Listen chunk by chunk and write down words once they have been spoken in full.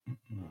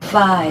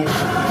5,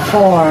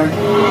 4,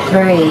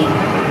 3,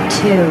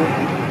 2,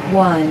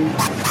 1.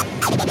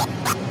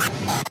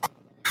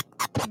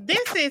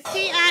 This is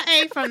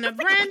T.I.A. from the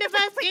Brand of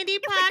Us Indie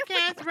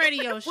Podcast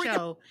Radio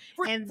Show,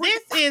 and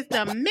this is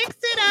the Mix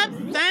It Up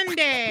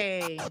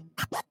Sunday.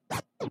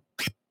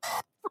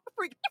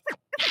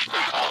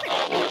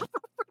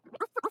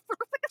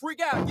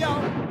 Freak out,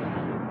 y'all.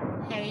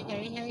 Hey,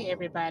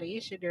 everybody.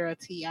 It's your girl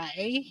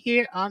T.I.A.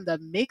 here on the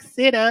Mix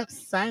It Up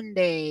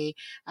Sunday.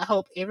 I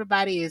hope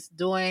everybody is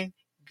doing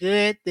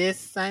good this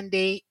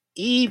Sunday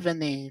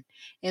evening.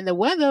 And the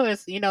weather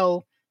is,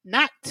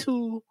 not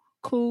too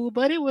cool,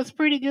 but it was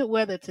pretty good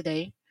weather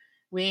today.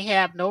 We ain't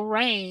have no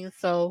rain,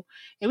 and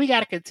we got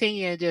to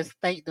continue and just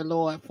thank the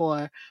Lord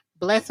for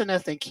blessing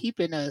us and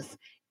keeping us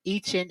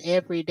each and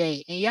every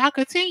day. And y'all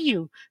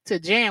continue to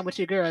jam with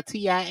your girl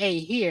T.I.A.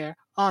 here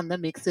on the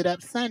Mix It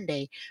Up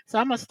Sunday. So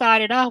I'm going to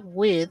start it off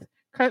with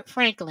Kirk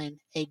Franklin,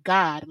 A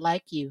God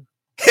Like You.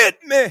 Hit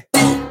me.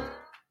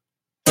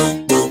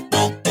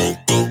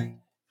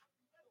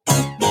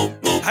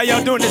 How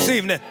y'all doing this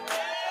evening?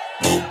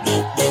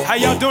 How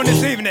y'all doing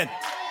this evening?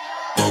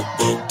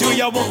 Do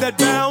y'all want that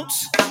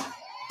bounce?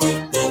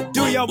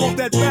 Do y'all want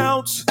that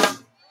bounce?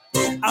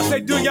 I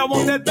say, do y'all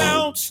want that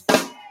bounce?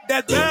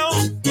 That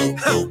bounce?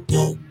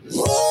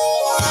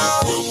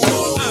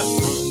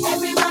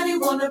 Everybody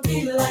wanna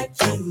be like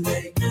you.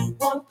 They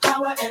want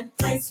power and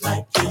praise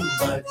like you.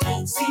 But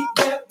see,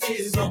 there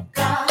is no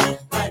God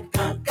like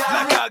our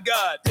God. Like our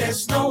God.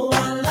 There's no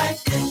one like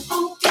you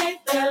who gave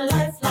their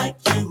life like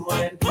you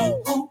and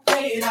who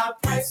paid our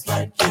price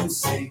like you.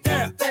 Say,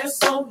 there's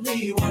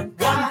only one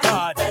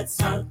God. That's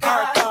our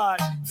God.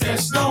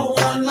 There's no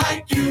one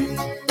like you.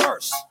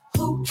 First,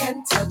 who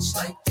can touch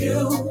like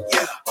you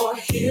or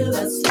heal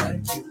us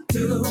like you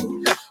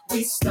do.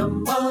 We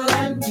stumble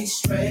and we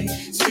stray,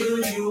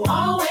 still you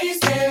always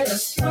get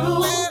us through.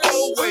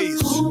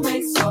 Always. Who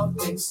makes all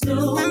things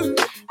new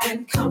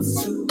and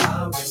comes to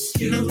our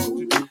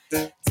rescue.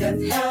 Death,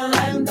 hell,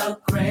 and the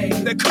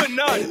grave, they could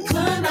not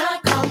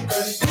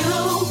conquer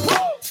you.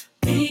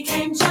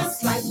 Became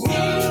just like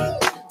me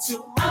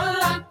to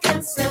unlock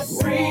and set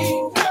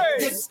free.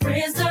 This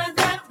prisoner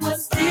that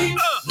was deep,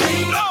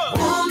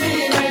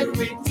 wounded and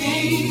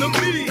redeemed. The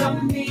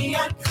me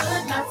I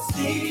could not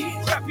see.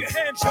 Clap your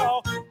hands,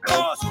 y'all.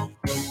 Cause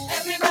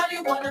everybody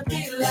wanna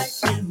be like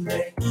you.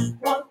 They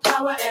want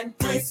power and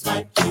praise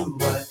like you.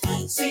 But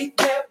see,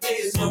 there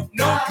is no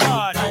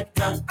God like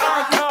our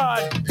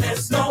God.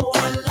 There's no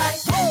one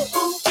like you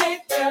who gave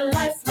their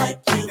life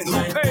like you. And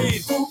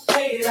who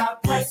paid our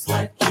price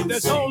like you.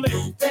 There's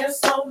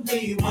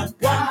only one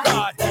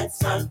God.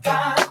 That's our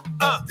God.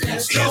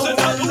 There's no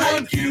one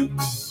like you.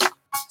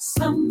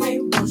 Some may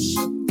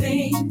worship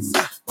things,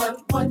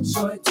 but what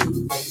joy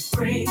do they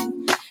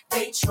bring?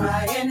 They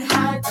try and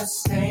hide the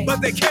stain,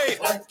 but they can't.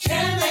 But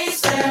can they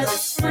set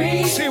us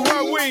free? See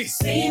where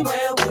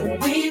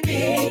would we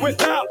be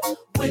without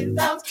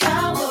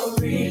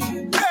Calvary?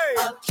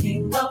 A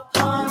king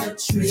upon a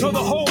tree. So the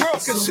whole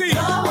world can see. The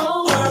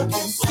whole world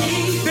can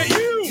see that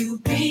you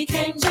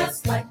became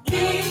just like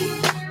me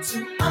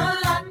to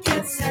unlock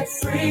and set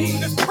free.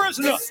 This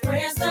prisoner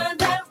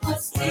that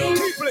was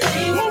deeply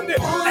wounded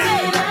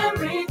and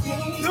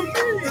redeemed. The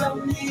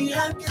me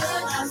I could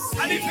not see.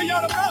 I need for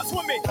y'all to bounce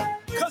with me.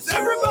 Cause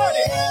everybody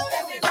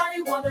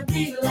wanna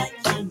be like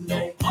you.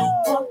 They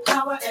want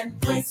power and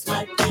praise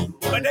like you.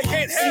 But they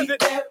can't have it.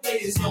 There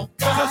is no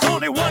God. Cause there's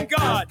only one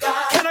God.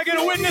 Can I get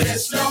a witness?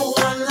 There's no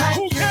one like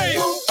who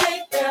gave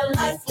their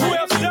life who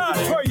else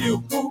died for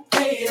you? Who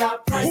paid our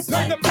price? Who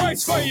paid the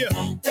price for you?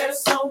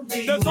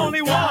 There's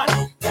only one.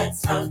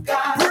 That's our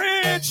God.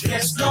 Bridge.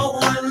 There's no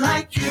one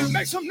like you.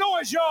 Make some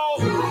noise, y'all.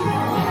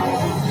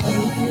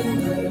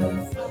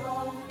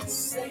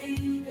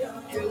 Savior,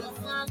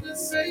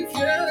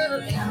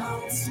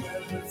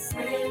 counselor,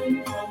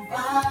 friend,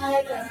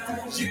 provider.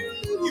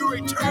 You're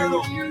eternal.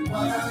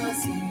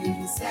 Was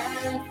He's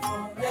and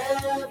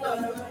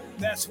forever.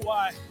 That's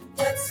why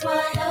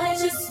I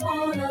just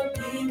wanna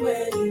be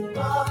where you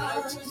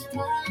are.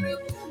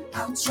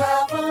 I'll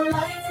travel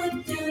life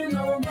with you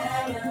no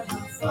matter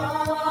how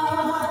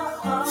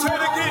far. Say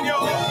it again,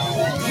 y'all.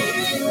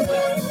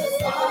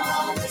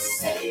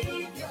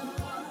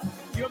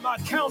 You're my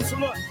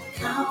counselor,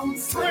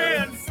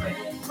 friend,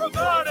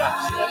 provider.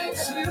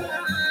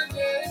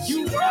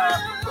 You are,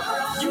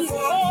 you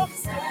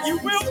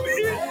will be.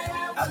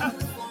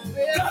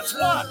 That's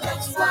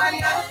why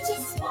I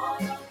just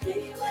wanna be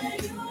where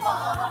you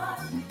are.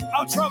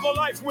 I'll travel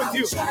life with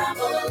you.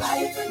 Travel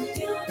life with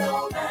you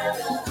no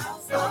matter how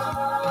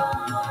far.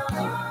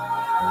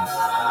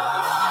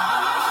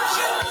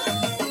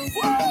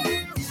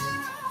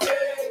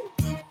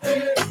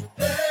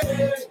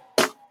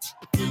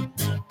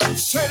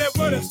 Say that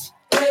with us.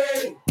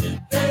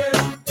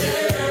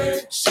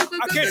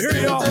 I can't hear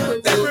y'all.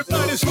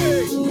 Everybody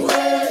say.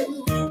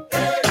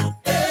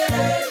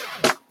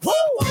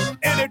 Woo!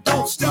 And it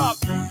don't stop.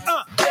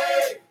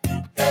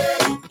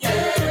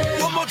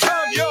 One more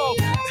time, y'all.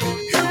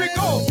 Here we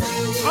go.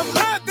 I'm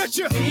glad that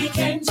you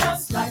became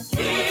just like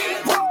me.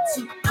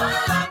 To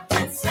unlock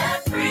and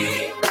set free.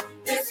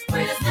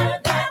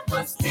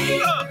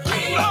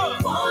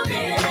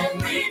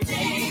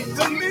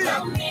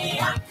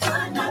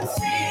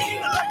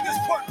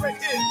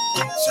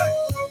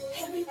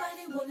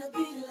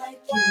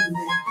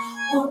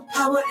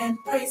 power and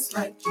praise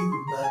like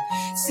you.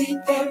 See,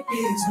 there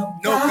is no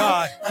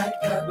God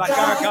like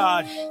our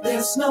God.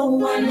 There's no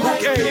one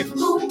like you.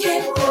 Who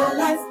gave your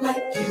life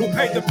like you? Who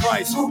paid the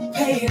price? Who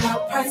paid our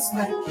price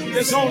like you?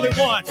 There's only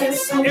one.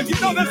 If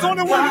you know there's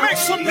only one, make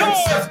some noise.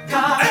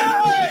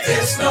 Hey!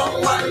 There's no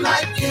one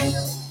like you.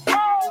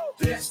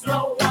 There's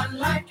no one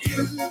like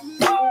you.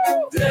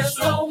 There's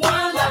no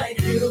one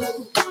like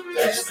you.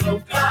 There's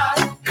no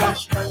God.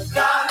 There's no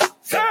God.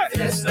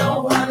 There's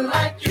no one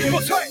like you.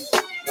 People say.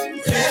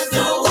 There's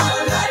no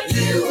one like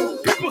you.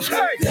 People say.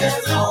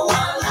 There's no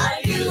one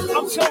like you.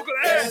 I'm so glad.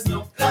 There's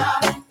no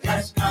God.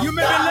 There's no you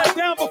may be let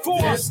down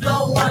before. There's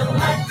no one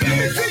like you. Let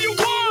me see you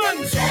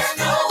once. There's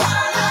no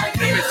one like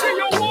you. Let me see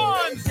you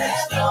once.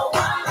 There's no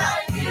one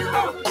like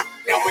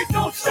you. And we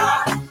don't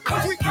stop,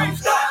 cause we can't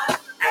stop.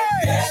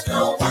 Hey. There's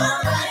no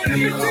one like Let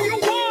me you. see you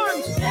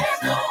once.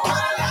 There's no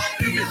one like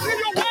Let me you. see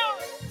you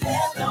once.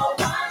 There's no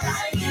one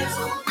like you.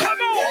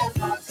 Come on.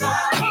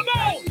 Come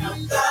on.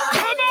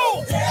 Come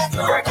on.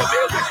 Break the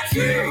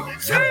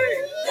music. Sing.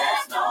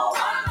 There's no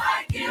one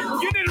like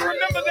you. You need to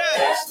remember that.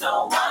 There's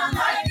no one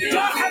like you.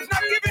 God has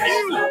not given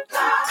you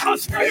a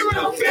spirit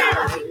of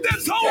fear.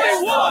 There's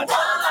only one.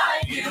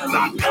 Like you.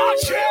 My God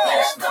shall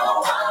There's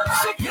no one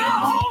like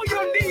supply all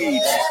your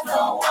needs There's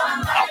no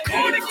one like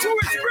according to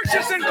his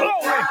riches and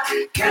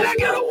glory. Can I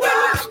get a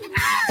witness?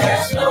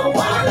 There's no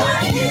one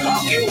like you.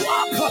 Hook you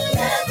up.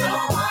 There's no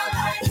one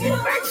like you.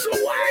 Who makes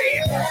a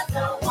way? There's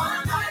no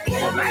one like you.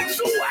 Who makes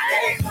a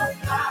way?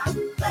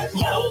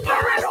 Over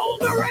and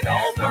over and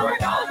over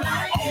and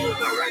over.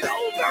 Over and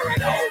over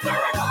and over and over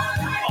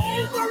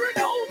and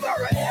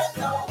over and There's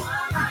no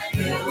one like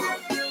you.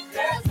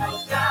 There's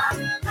no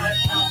God.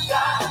 There's no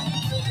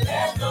God.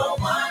 There's no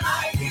one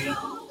like you.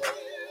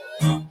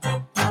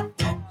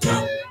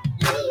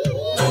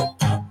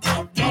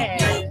 Yeah,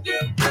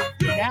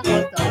 that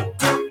was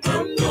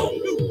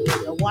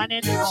the one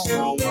and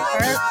only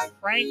Kirk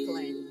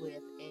Franklin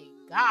with a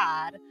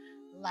God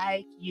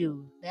like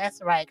you.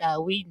 That's right,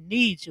 God. We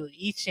need you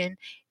each and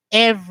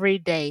every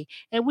day.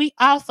 And we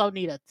also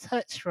need a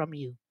touch from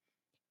you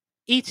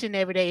each and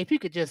every day. If we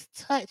could just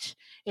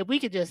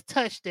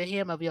touch the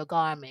hem of your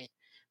garment,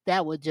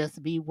 that would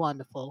just be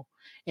wonderful.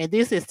 And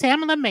this is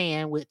Tamala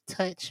Mann with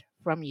Touch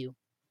from You.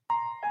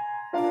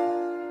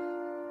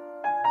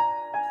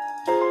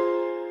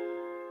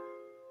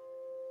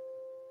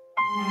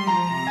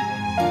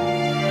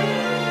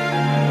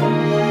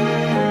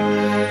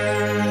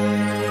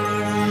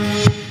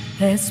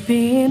 There's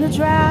been a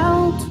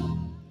drought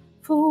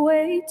for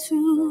way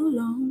too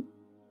long.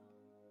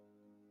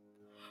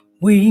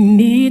 We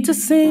need to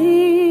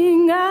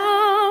sing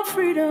our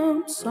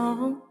freedom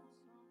song.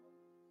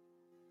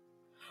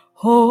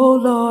 Oh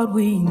Lord,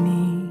 we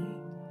need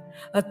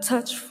a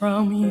touch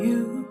from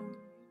you.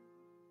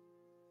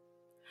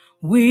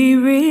 We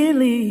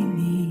really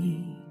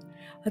need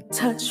a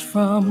touch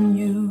from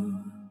you.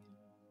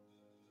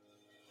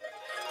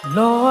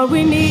 Lord,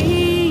 we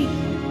need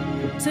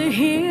to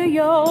hear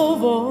your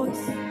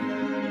voice.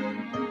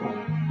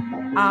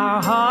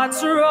 Our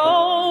hearts are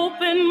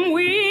open,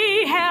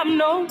 we have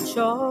no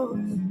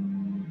choice.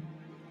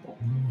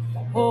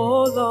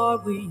 Oh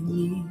Lord, we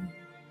need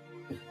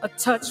a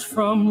touch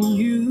from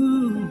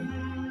you.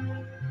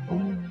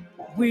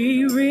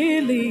 We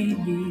really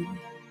need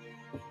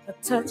a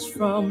touch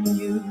from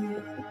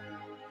you.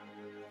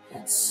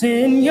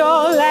 Send your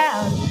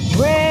loud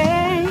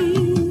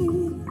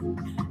rain,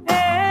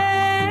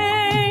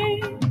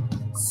 hey,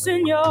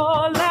 send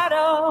your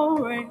loud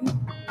rain.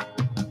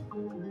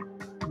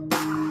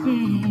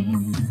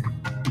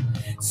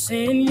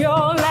 Send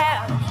your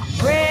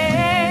loud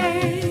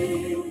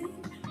rain,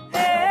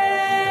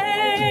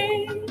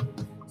 hey,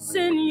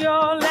 send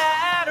your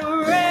loud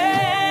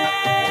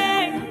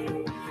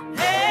rain,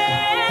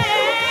 hey.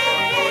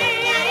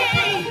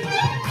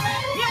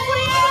 If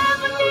we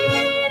ever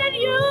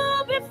needed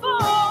you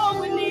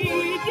before, we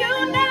need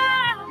you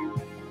now.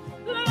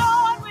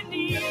 Lord, we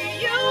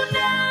need you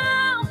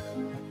now.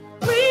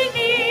 We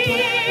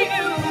need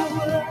you.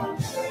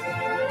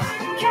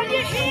 Can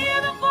you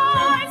hear the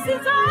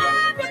voices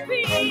of the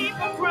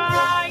people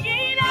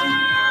crying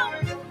out?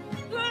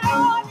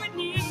 Lord, we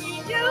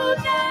need you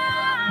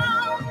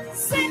now.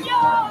 Send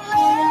your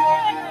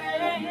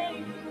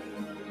rain.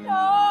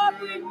 Lord,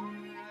 we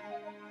need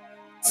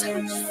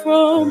touch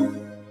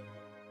from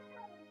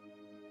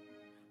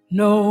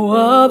no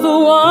other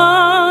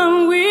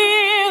one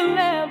will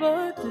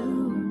ever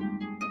do.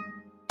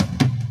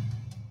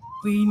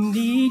 We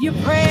need your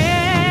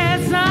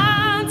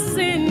presence,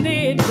 send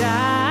it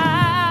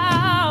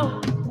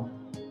down.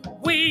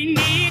 We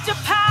need your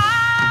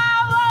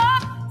power,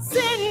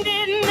 send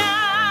it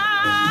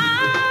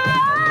now.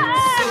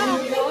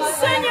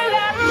 Send your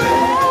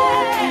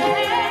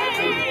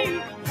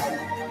rain.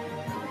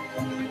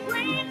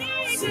 We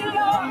need you,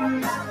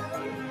 Lord.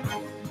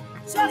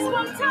 Just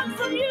one touch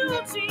from you,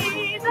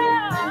 Jesus.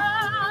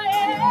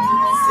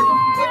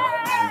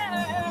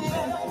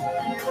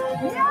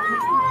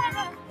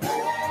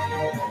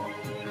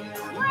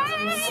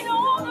 Rain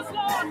on us,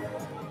 Lord.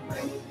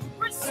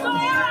 Restore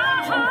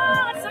our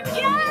hearts again.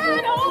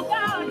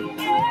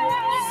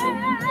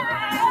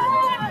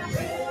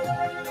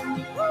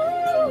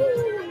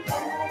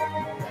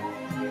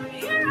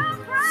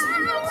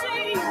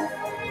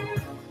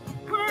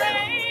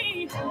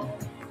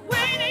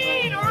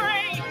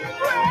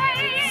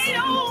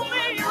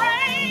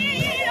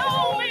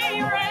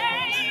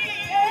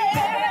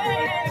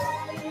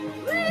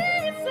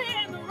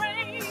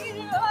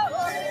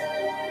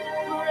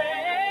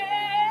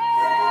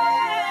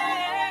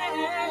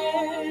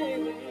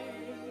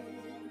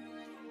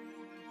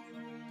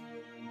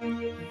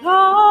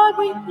 Lord,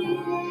 we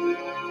need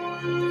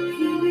to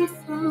hear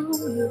from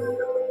you.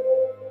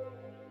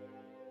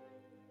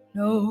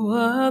 No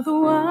other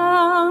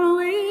one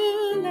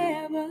will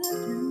ever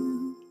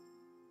do.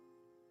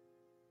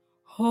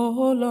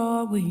 Oh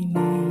Lord, we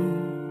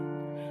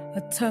need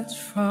a touch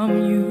from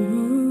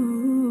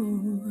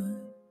you.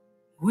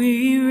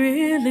 We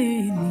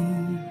really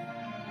need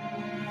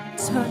a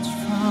touch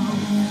from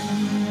you.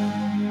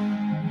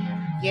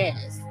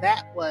 Yes,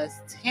 that was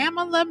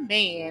Tamala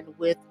Mann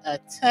with A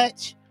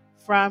Touch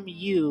from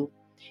You.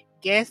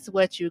 Guess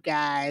what, you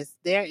guys?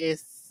 There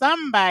is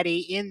somebody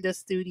in the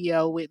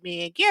studio with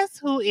me, and guess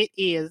who it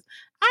is?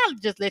 I'll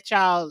just let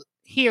y'all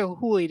hear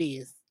who it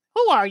is.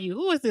 Who are you?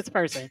 Who is this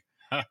person?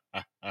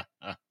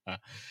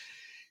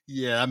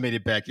 Yeah, I made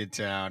it back in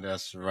town.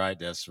 That's right.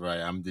 That's right.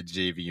 I'm the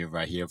JV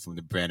right here from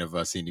the Brand of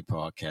Us Indie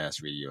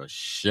Podcast Radio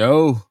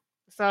Show.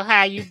 So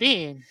how you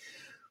been?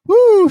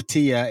 Woo,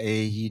 TIA,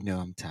 you know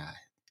I'm tired.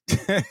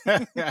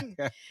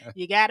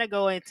 You gotta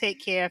go and take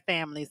care of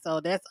family,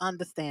 so that's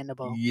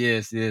understandable.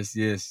 Yes. And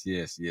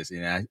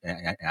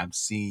I'm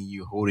seeing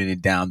you holding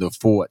it down the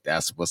fort.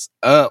 That's what's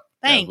up.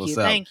 Thank That's you, what's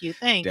up. thank you,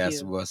 thank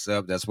That's you. what's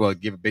up. That's what.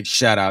 Give a big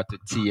shout out to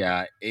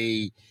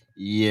TIA.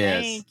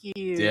 Yes, Thank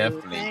you.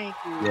 definitely, Thank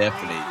you.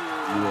 definitely.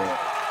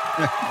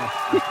 Thank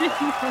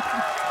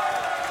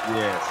you.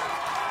 Yes.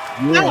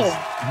 So,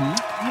 Mhm.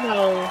 you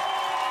know,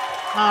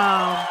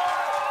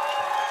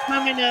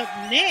 coming up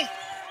next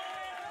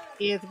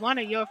is one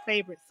of your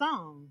favorite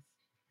songs.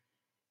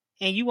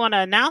 And you want to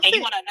announce it?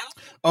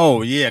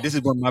 Oh yeah, this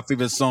is one of my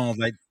favorite songs.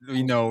 Like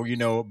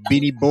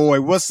Beanie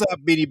Boy. What's up,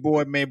 Beanie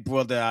Boy, man,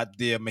 brother out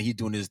there, man? He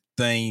doing his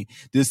thing.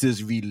 This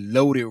is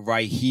Reloaded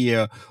right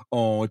here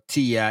on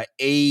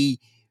TIA.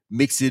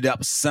 Mix It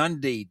Up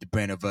Sunday, the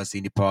Brand of Us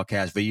Indie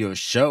Podcast Radio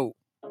Show.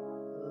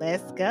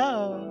 Let's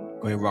go.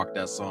 Go ahead and rock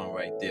that song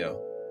right there.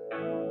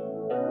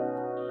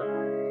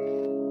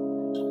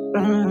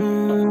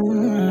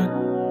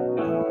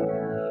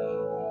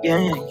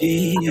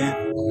 Yeah.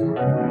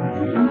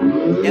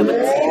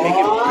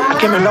 I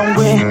came a long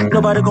way,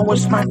 nobody gon'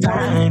 waste my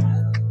time.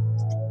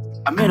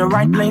 I'm in the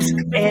right place,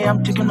 hey,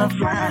 I'm taking a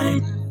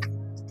flight.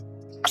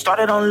 I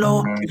started on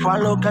low, before I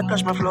look, I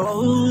catch my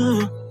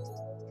flow.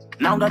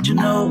 Now that you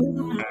know,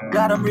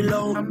 gotta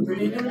reload. I'm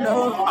reloaded.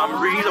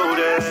 I'm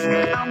reloaded.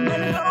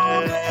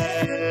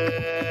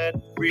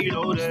 I'm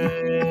reloaded.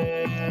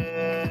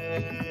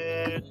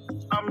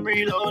 I'm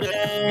reloaded.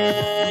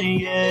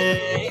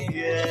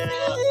 Yeah.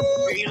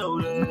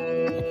 Reloaded.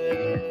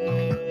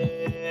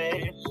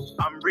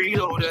 I'm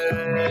reloaded.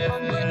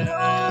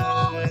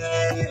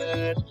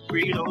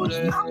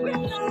 Reloaded.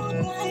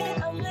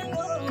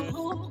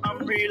 I'm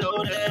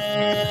reloaded.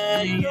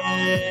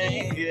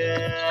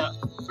 Yeah.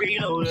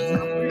 Reloaded.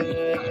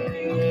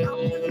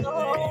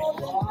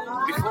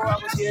 Before I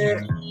was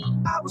here,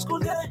 I was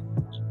good there.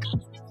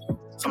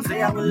 Some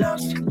say I was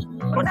lost,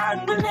 but I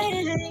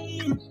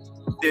believe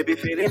they be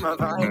feeling my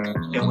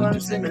vibe. They want to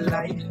see me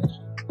life.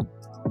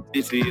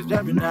 This is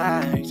very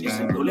nice. It's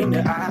simple in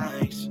the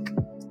eyes.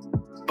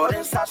 But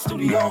inside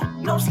studio,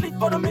 no sleep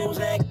for the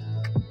music.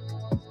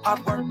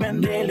 Hard work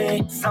been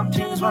daily. Some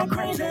things went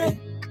crazy.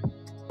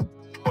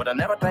 But I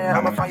never tire,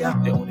 I'm a fire.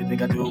 The only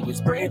thing I do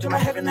is pray to my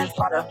heavenly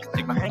Father.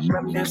 Take my hand,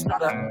 grab this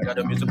starter. Got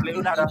the music play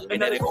louder.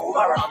 Ain't let it go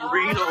over. I'm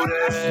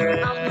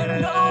reloaded.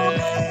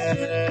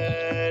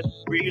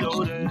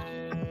 Reloaded.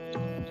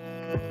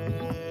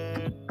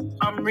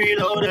 I'm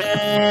reloaded.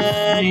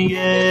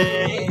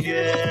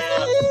 Yeah.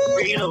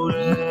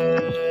 Reloaded.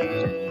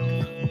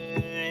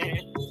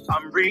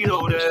 I'm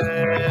reloaded.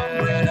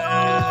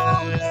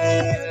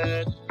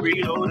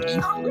 Reloaded.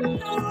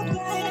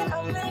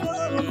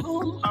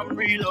 I'm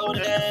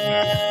reloaded.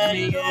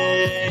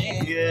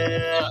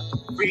 Yeah.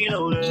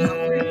 Reloaded.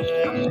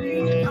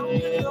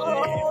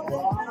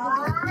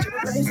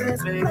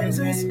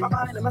 Places, my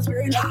mind and my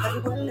spirit,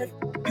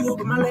 you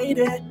be my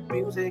lady.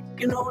 Music,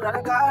 you know that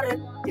I got it.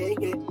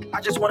 Yeah.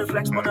 I just wanna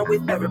flex money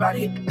with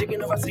everybody.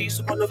 Taking overseas,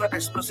 super love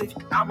explosive.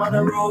 I'm on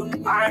the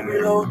road, I'm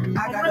reload.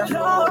 I gotta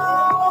flow.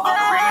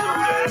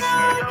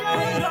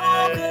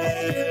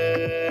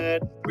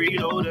 I'm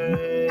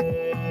reloaded.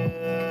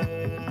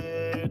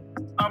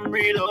 I'm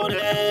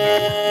reloaded.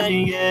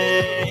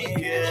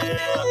 Yeah.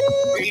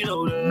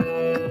 Reloaded.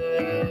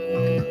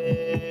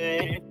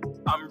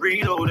 I'm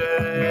reloaded.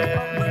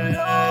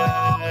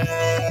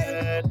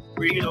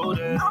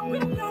 Reloaded. I'm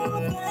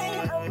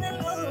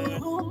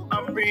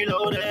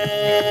reloaded.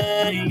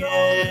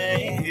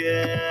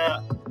 Yeah.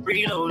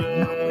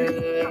 Reloaded.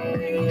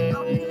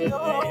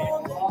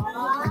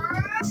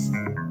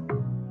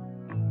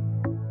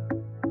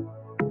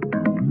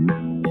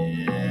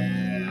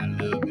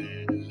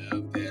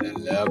 I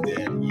love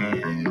that.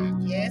 Yeah.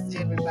 Yes,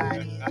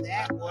 everybody.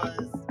 That was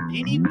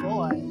Beanie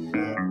Boy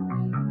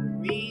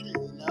with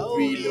Reloaded.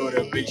 Reload. A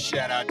big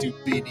shout out to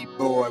Beanie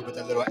Boy with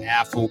a little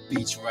Afro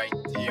beats right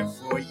there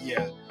for you.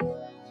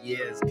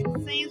 Yes. It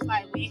seems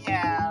like we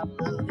have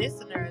a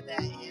listener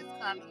that has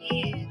come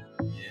in.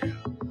 Yeah.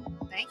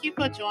 Thank you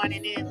for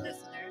joining in,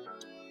 listener.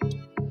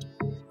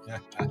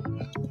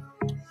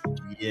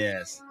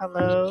 Yes.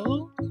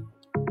 Hello,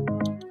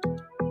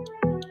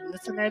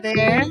 listener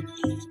there.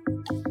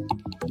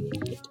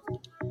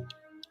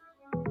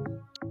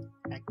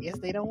 I guess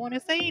they don't want to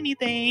say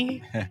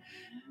anything.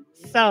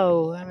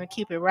 So I'm gonna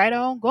keep it right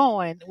on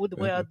going. Well,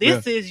 Well,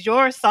 this is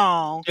your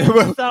song.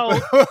 well, So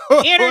hold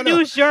on.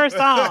 introduce your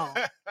song.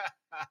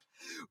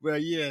 Well,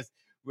 yes.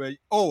 Well,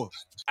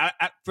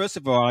 first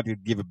of all, I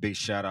could give a big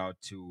shout out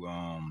to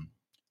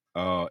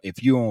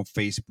if you're on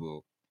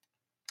Facebook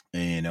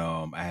and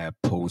I have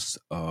posts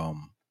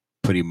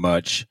pretty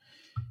much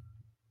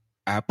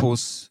I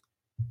post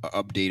an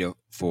update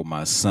for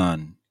my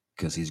son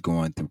because he's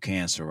going through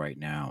cancer right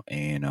now,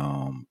 and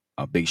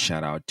a big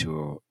shout out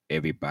to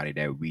everybody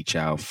that reach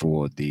out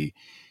for the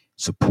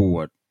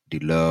support, the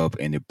love,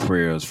 and the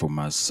prayers for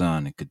my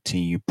son. And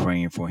continue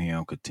praying for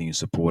him, continue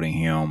supporting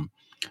him.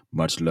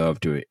 Much love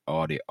to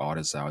all the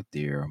artists out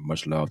there.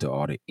 Much love to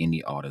all the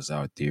indie artists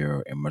out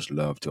there, and much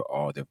love to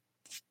all the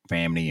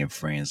family and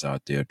friends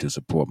out there to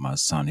support my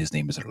son. His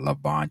name is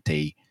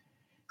Levante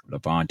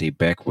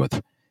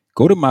Beckwith.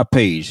 Go to my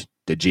page,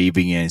 the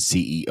JVN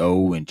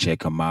CEO, and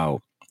check him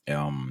out.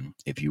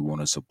 If you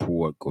want to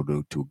support, go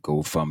to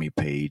GoFundMe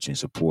page and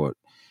support.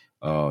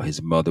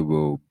 His mother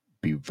will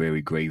be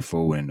very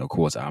grateful, and of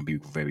course, I'll be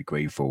very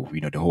grateful.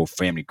 You know, the whole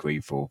family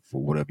grateful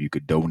for whatever you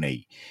could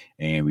donate,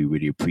 and we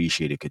really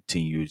appreciate it.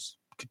 Continue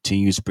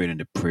spreading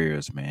the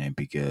prayers, man,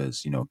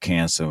 because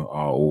cancer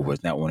all over.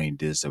 It's not only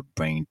this a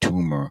brain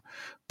tumor,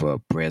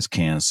 but breast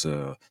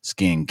cancer,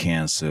 skin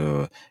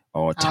cancer,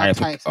 all All type of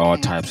types of all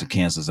types cancer. of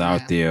cancers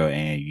out Yeah. there,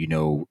 and you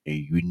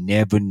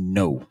never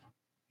know.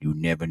 You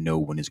never know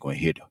when it's going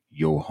to hit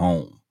your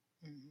home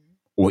Mhm.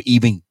 or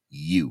even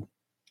you.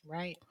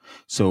 Right.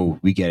 So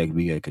we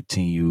gotta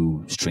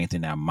continue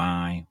strengthening our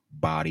mind,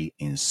 body,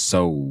 and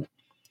soul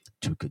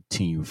to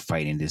continue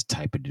fighting this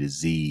type of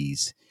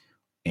disease,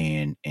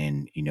 and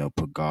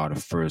put God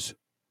first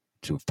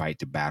to fight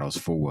the battles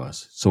for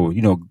us. So when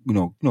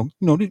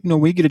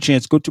you get a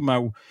chance, go to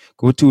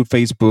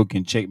Facebook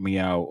and check me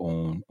out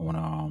on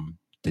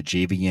the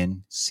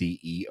JVN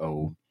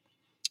CEO,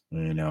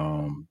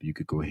 and you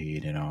could go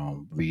ahead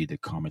and read the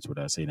comments what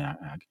I say. And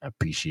I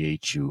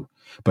appreciate you.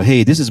 But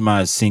hey, this is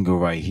my single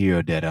right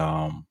here that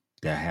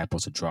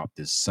happened to drop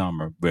this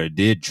summer. But it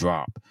did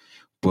drop.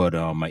 But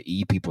my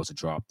EP supposed to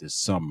drop this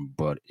summer,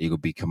 but it'll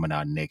be coming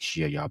out next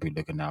year. Y'all be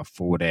looking out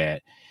for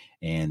that.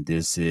 And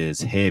this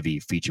is Heavy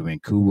featuring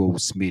Kuo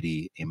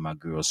Smitty and my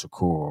girl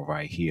Sakura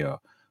right here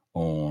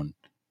on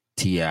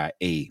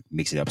TIA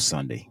Mix It Up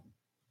Sunday.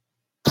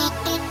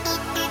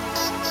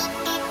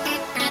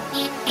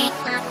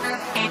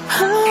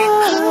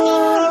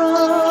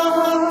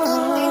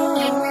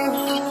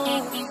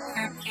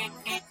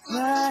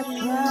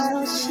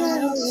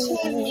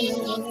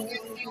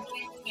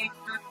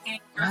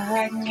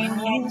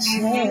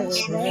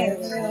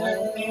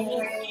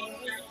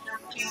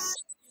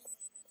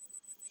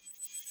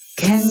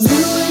 Can you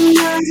and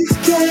I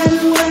just get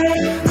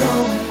away?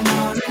 Going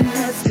on and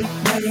let's get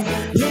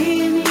away.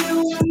 Leave you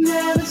will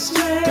never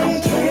stray.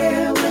 Don't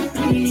care what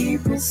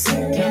people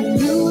say. Can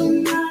you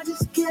and I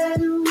just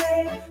get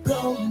away?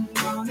 Going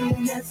on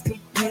and let's get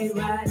away.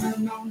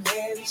 Riding on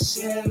heavy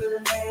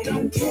Chevrolet.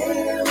 Don't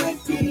care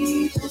what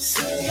people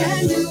say.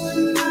 Can you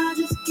and I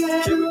just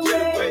get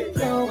away?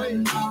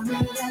 Going on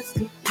and let's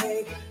get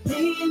away.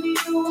 Leave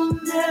you will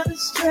never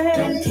stray.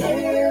 Don't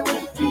care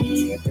what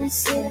people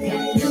say.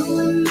 Can you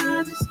and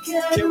I just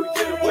get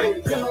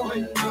away?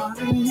 Going on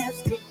and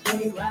let's get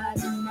away.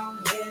 Riding on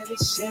heavy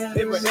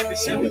Chevrolet.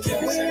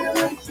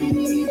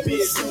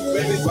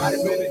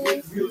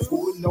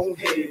 Holding on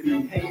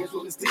heavy, hands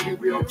on the steering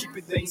wheel,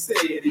 keeping things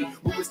steady.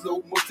 Moving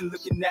slow motion,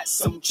 looking at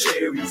some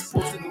cherries.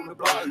 Posting on the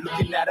block,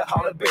 looking at a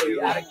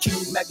hollerberry. Out of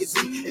King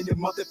magazine in the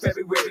month of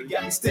February.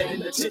 Got me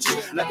standing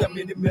attention like I'm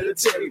in the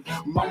military.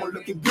 Mama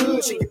looking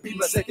good, she can be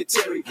my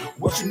secretary.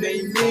 What your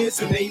name is?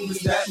 Her name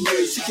is not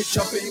Mary. She can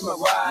jump in my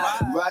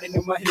ride, riding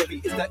in my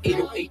heavy. It's that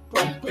 808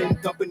 bumping,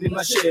 dumping in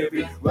my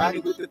Chevy.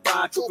 Riding with the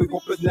fine trophy,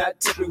 hope it's not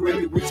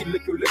temporary. When she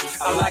lick her lips,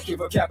 I like your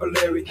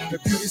vocabulary. The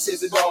beauty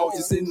says it all,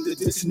 it's in the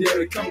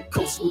dictionary. Come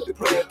coast with the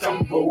player,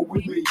 come roll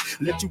with me.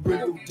 Let you bring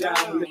it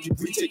down, let you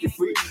breathe, take it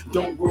free.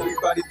 Don't worry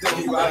about it,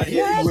 don't you ride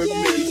heavy with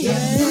me.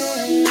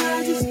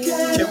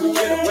 Can we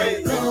get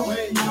away?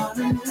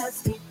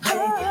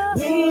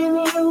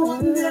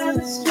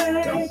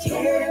 Don't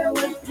care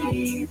what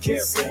people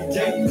say.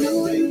 Can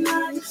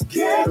we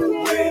get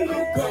away?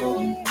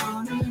 Going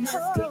on and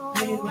let's get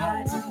away.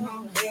 Riding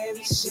on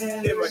heavy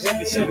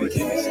Chevy.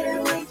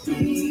 Care what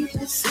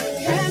people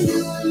say. Can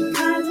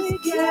you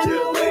get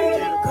away?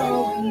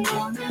 Going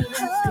on and let's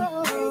get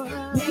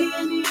away. Me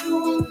and you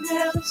will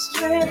never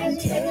stray.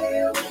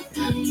 Care what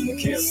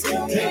people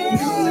say. Can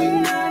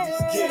you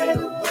get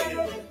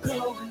away?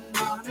 Going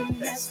on and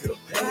let's get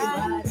away.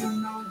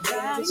 Riding on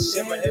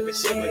heavy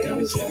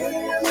Chevy.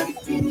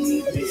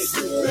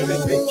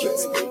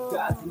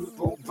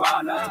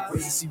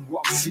 she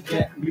walks, she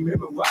got me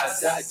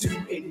memorized. I do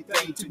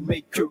anything to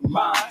make her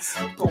mine.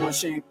 Pouring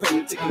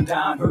champagne, taking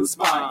down her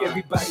spine.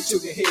 Everybody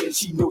took her head,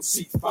 she knows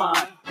she's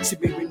fine. She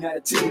may be not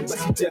a 10, but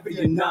she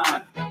definitely a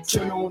 9.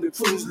 Turn on the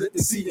cruise, let the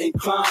seat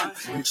incline.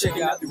 And check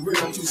out the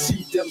rim to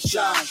see them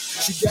shine.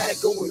 She got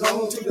it going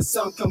on till the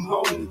sun come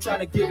home. Trying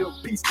to get a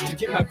piece to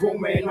get my grown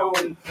man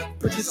on.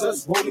 Pictures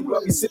us rolling,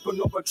 while we sipping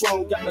on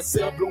Patron. Got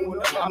myself blowing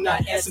up, I'm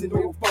not answering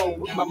no phone.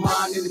 With my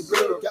mind in the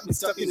blur, got me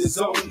stuck in the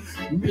zone.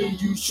 Me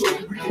and you, sure,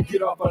 we can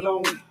get off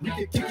alone. We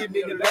can kick it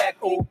in the back,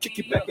 or kick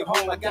it back at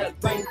home. I got a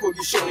thing for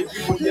you, sure, we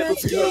will never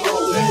be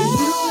alone.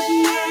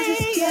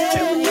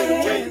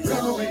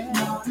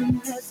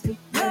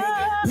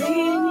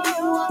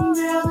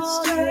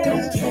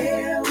 Don't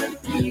care what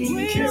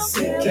you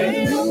say.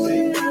 Get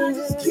away.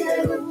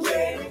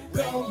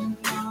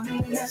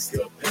 Let's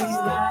go.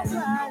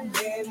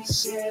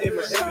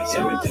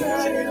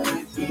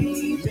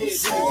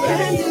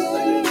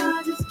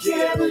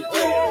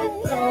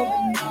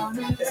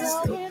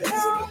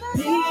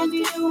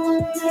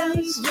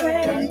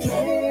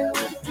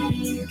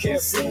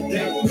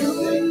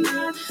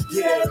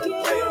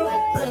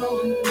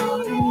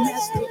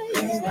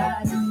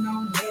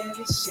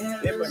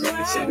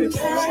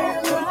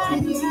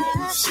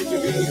 She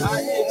can be hot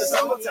in the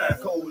summertime,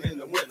 cold in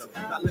the winter.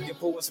 Not looking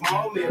for a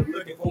small meal,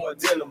 looking for a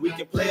dinner. We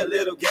can play a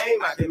little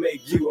game, I can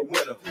make you a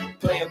winner.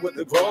 Playing with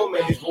the grown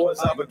man, these boys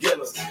are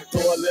beginners.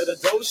 Throw a little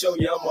dough, show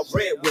you I'm a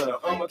breadwinner.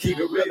 I'ma keep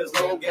it real as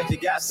long as you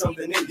got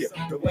something in you.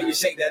 The way you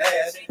shake that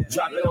ass,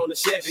 drop it on the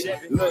Chevy.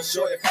 Little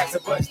shorty packs a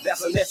punch,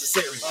 that's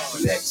unnecessary.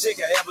 The next chick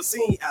I ever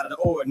seen out of the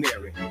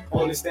ordinary.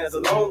 Only stands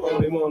alone,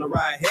 only wanna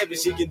ride heavy.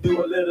 She can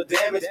do a little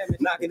damage,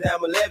 knocking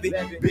down my levy.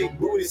 Big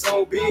booty,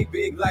 so big,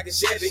 big like a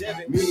Chevy.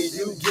 Me and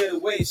you get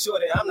away,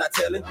 shorty, I'm not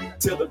telling.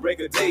 Till the break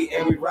of day,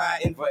 and we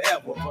riding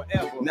forever.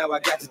 Now I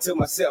got you to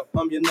myself,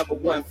 I'm your number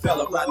one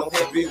fella. Riding on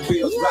heavy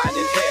wheels, riding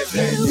in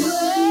heaven.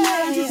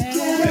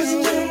 Let's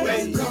get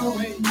away.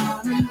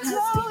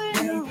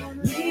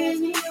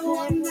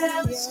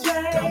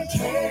 Don't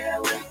care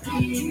what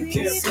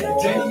you say.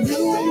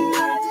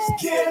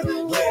 Get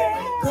away.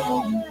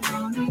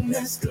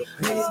 Let's go.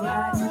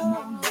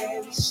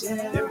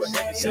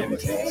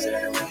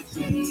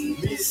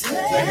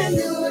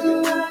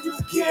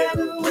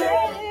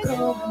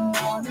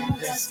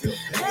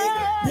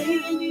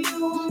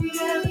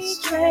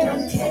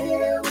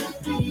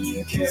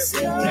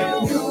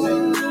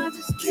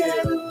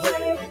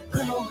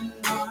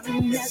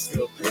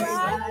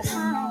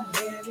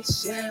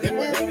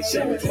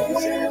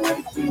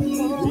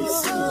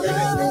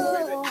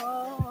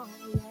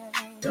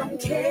 Don't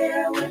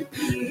care what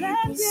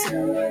people say.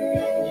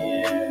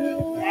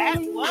 That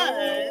was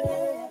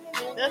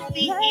the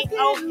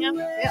CEO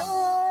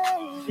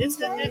himself. This is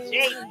the J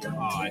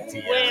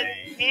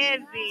with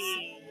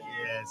Heavy.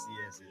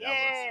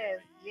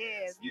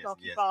 Yes. You gonna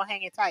keep on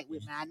hanging tight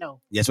with me, I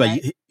know. That's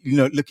right. You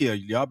know, look here,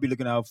 y'all be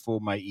looking out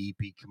for my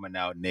EP coming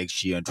out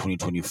next year in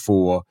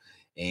 2024,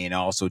 and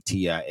also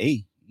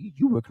TIA.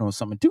 You working on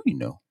something too, you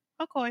know.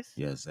 Of course.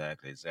 Yeah,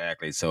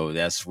 exactly. So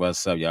that's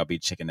what's up. Y'all be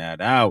checking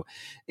that out,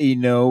 you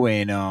know.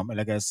 And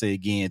like I say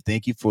again,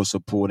 thank you for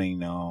supporting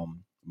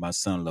my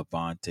son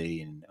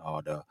Levante and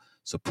all the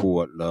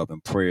support, love,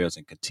 and prayers,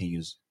 and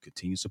continue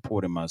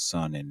supporting my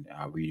son. And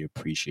I really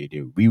appreciate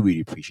it. We really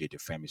appreciate it.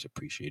 The families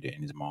appreciate it,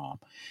 and his mom.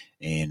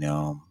 And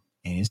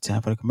it's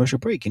time for the commercial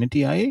break. In the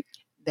TIA.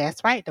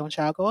 That's right. Don't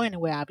y'all go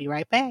anywhere. I'll be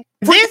right back.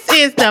 This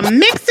is the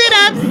Mix It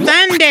Up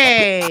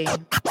Sunday.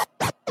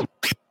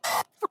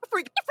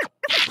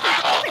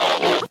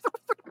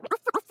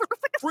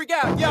 Freak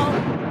out, y'all.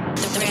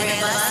 The Three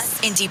of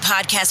Us Indie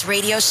Podcast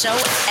Radio Show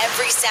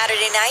every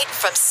Saturday night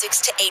from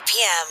 6 to 8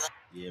 p.m.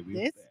 Yeah,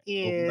 This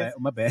is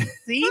my bad.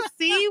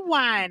 CC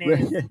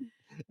Whining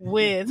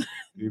with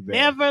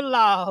Never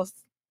Lost.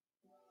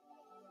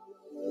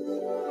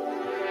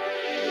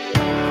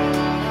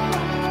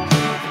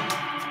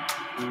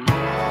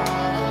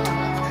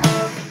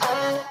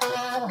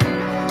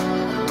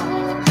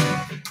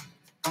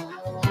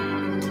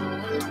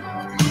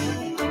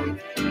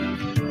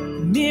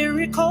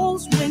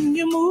 Miracles when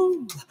you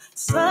move,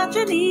 such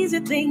an easy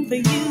thing for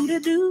you to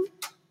do.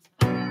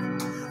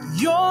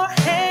 Your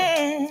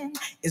hand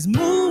is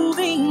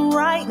moving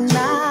right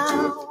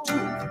now.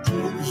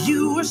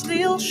 You are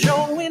still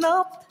showing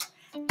up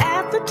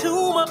at the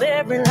tomb of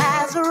every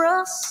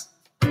Lazarus.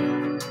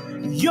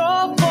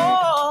 Your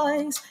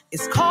voice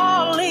is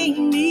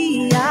calling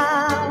me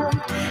out.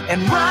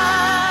 And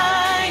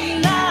right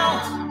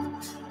now,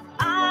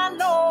 I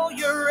know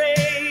you're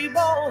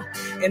able.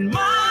 And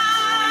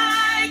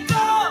my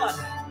God,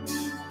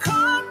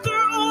 come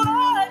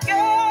through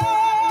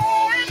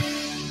again.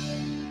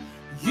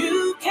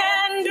 You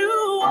can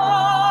do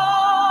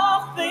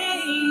all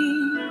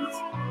things.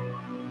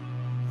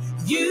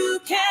 You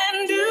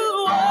can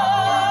do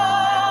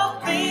all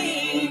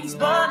things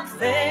but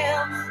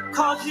fail.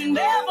 'Cause you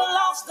never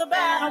lost a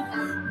battle.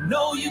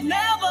 No, you've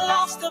never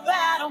lost a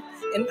battle.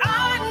 And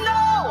I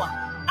know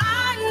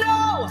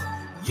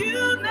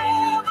you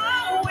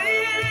never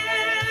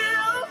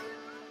will.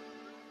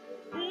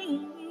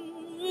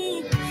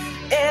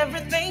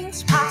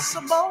 things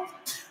possible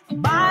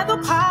by the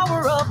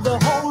power of the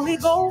Holy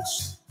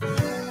Ghost.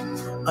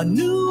 A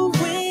new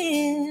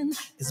wind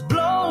is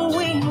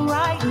blowing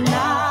right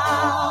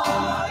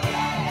now,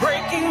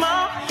 breaking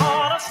my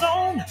heart of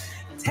stone,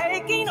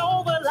 taking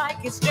over like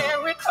it's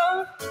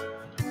Jericho,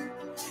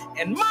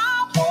 and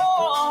my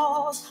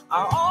walls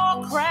are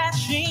all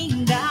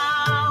crashing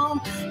down.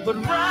 But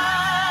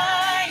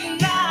right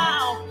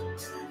now,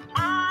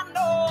 I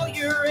know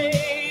you're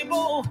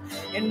able,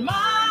 and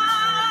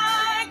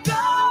my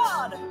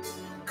God,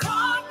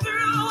 come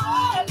through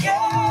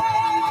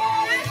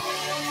again.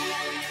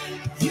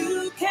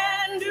 You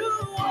can do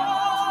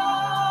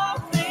all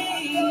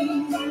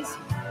things.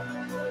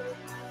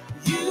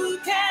 You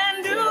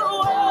can do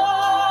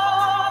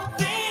all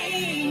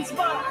things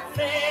but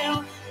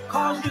fail.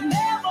 'Cause you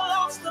never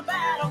lost the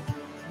battle.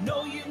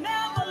 No, you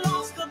never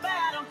lost the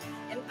battle.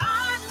 And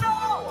I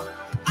know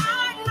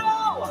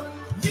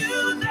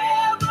you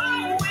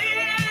never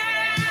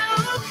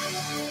will.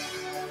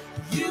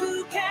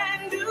 You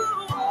can do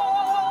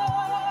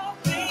all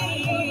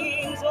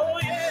things. Oh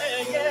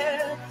yeah,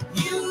 yeah.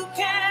 You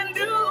can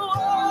do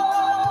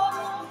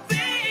all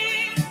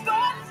things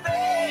but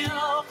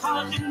fail.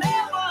 'Cause you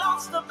never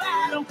lost the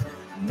battle.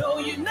 No,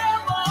 you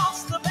never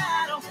lost the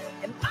battle.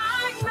 And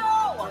I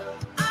know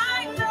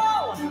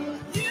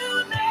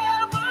you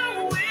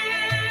never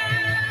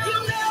will.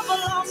 You never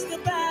lost the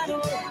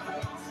battle.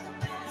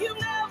 You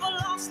never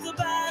lost the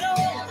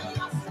battle.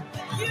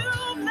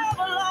 You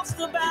never lost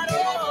the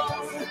battle.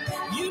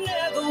 You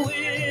never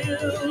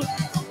will.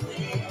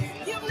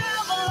 You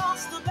never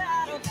lost the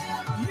battle.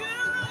 You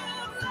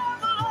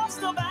never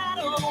lost the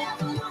battle.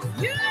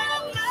 You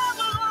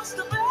never lost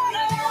the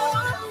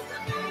battle.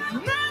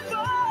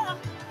 Never.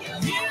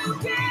 You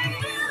can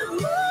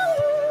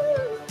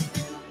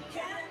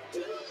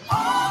do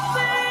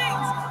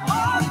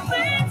all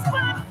things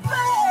but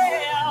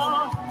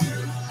fail.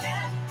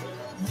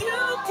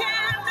 You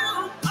can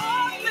do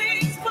all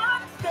things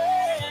but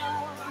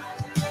fail.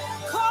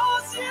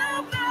 'Cause you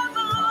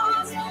never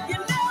lost. You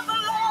never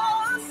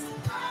lost.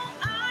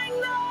 I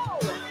know.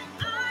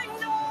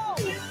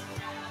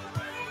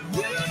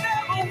 You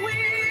never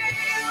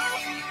will.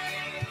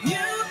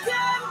 You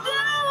can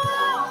do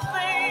all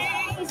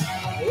things.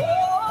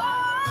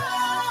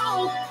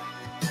 Oh,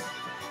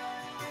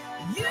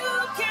 you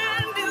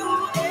can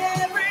do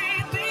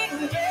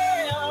everything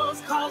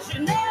else. 'Cause you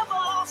never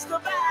lost the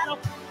battle.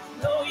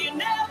 No, you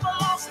never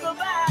lost the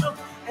battle.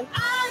 And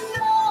I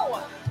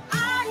know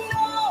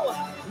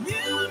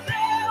you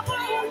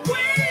never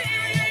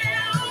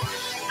will.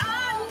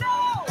 I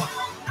know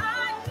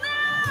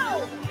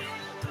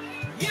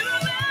you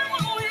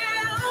never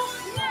will.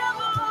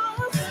 Never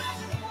lost.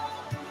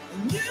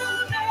 You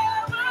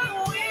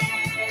never will.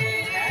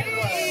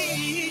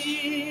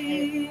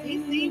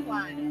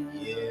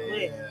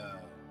 Yeah.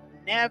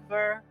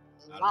 Never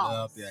I lost.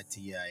 love that,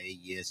 T.I.A.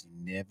 Yes, you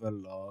never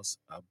lost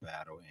a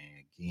battle.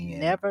 And again,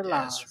 Never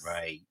lost. That's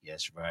right.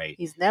 That's right.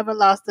 He's never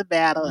lost a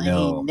battle, and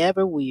No. he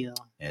never will.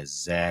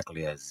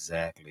 Exactly.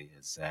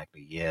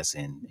 Yes,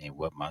 and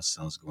what my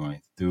son's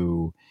going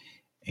through,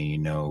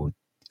 and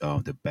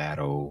the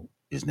battle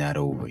is not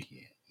over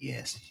yet.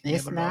 Yes, he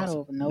It's never not lost.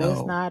 over. No,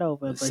 it's not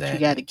over. But you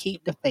got to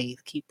keep the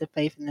faith. Keep the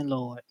faith in the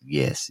Lord.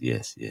 Yes. And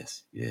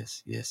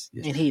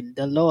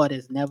the Lord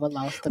has never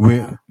lost a Well,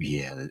 battle.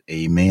 yeah,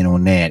 amen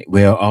on that.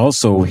 Well,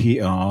 also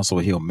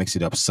he'll mix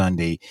it up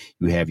Sunday.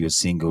 You have your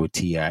single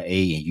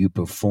T.I.A. and you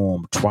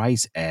perform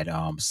twice at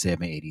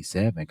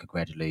 787.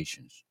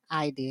 Congratulations.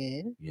 I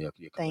did. Yeah,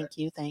 Thank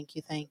you.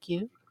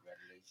 Congratulations.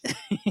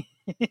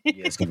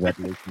 Yes,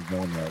 congratulations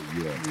on that.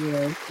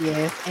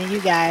 Yes. And you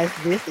guys,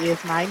 this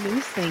is my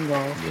new single.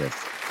 Yes.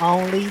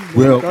 Only New.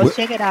 Well, Go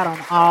check it out on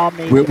all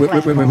major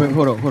platforms. Wait,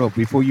 hold on.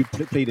 Before you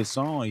play the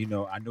song, I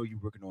know you're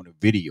working on a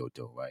video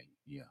though, right?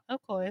 Yeah. Of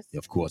course.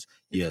 Of course.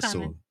 It's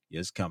coming. So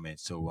it's coming.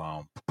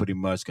 So pretty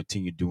much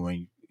continue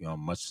doing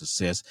much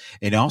success.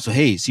 And also,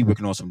 hey, see,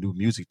 working on some new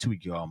music too,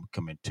 y'all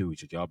coming too.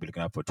 So y'all be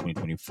looking out for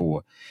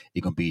 2024.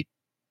 It gonna be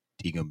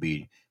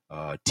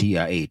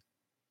TIA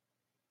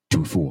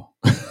 24.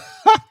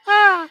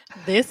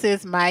 This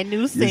is my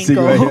new see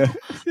single. right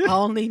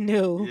Only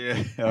New.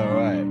 Yeah, all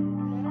right.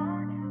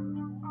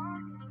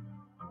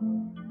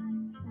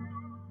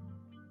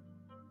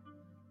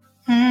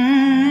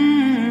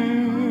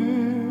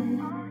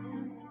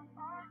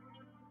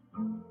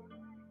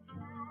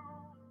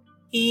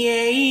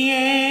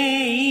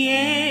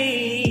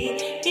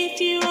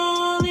 If you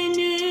only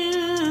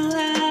knew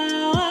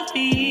how I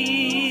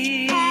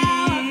feel,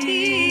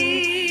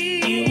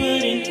 you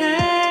wouldn't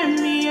turn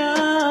me on.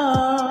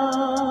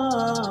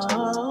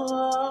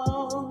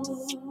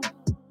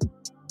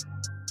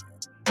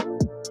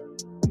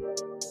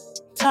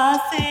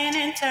 Tossing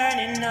and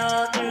turning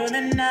all through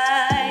the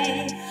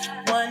night,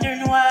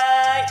 wondering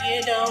why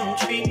you don't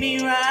treat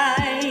me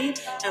right.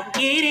 I'm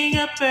getting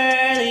up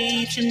early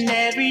each and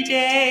every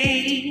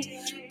day.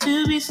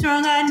 To be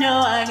strong, I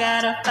know I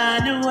gotta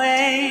find a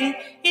way.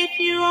 If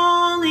you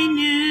only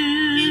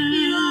knew,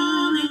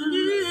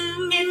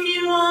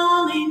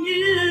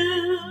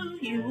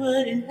 you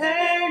wouldn't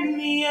hurt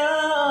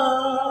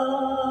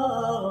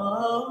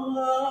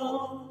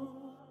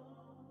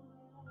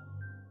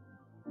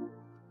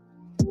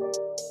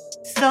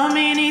So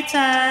many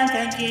times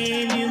I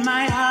gave you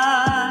my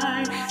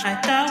heart. I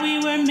thought we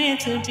were meant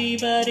to be,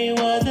 but it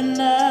wasn't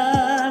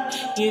love.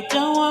 You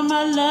don't want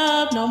my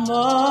love no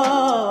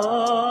more.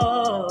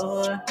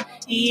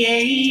 Yeah,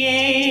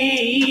 yeah,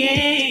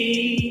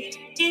 yeah.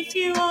 If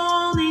you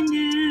only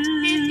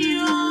knew, if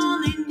you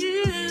only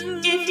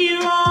knew, if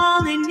you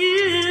only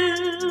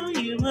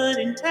knew, you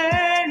wouldn't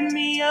turn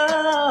me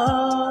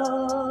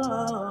on.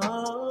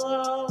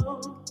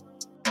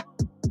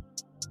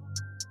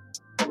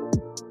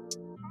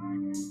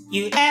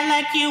 You act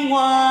like you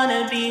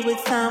wanna be with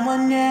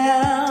someone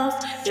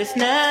else. There's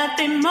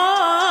nothing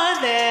more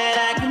that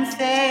I can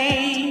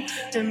say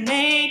to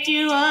make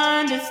you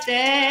understand.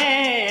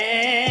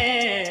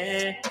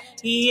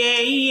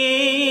 Yeah,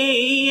 yeah,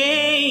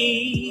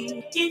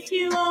 yeah. If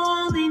you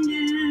only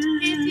knew,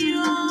 if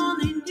you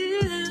only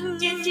knew,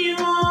 if you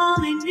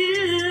only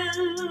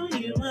knew,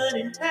 you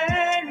wouldn't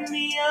turn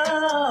me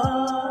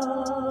on.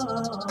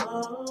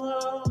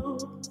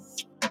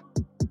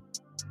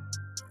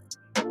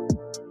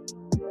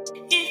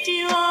 If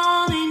you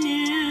only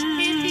knew,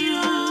 if you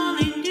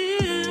only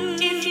knew,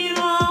 if you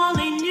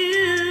only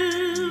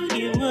knew,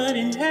 you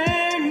wouldn't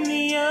hurt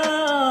me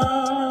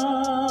oh.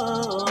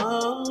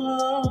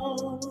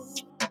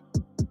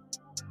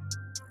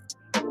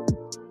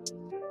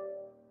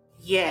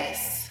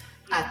 Yes,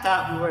 I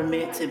thought we were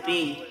meant to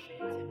be,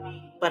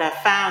 but I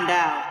found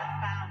out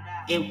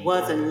it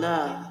wasn't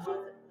love.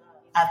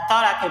 I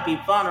thought I could be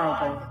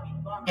vulnerable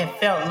and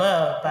felt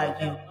loved by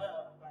you,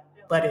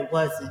 but it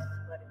wasn't.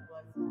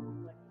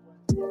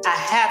 I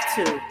have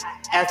to,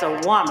 as a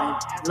woman,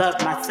 love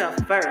myself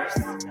first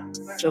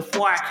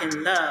before I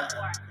can love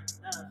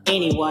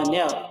anyone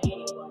else.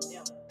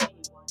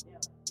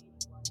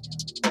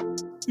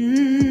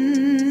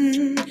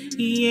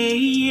 Yeah,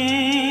 yeah,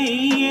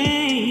 yeah.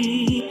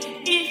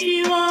 If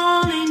you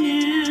only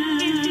knew,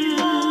 if you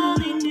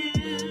only knew,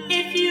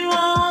 if you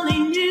only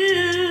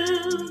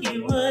knew,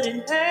 you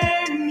wouldn't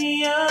hurt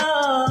me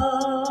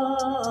oh.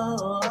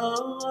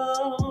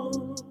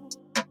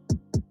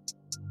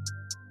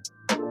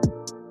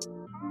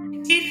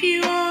 If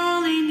you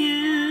only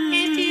knew,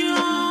 if you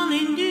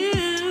only knew,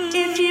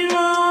 if you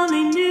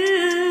only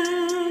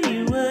knew,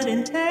 you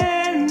wouldn't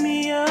turn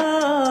me oh.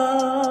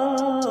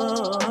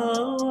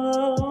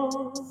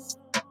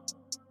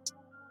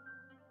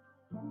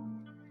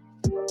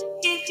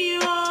 If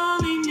you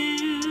only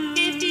knew,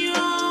 if you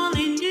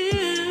only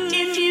knew,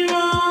 if you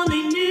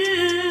only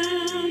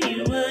knew,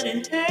 you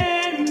wouldn't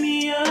turn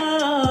me oh.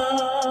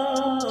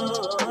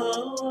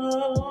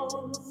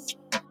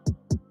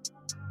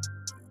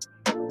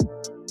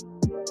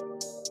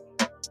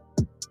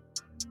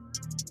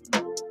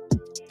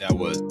 That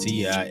was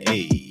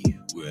T.I.A.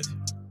 with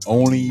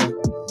Only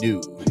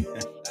Knew.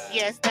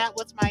 Yes, that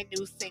was my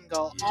new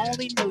single,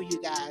 Only Knew, you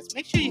guys.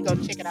 Make sure you go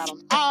check it out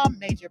on all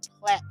major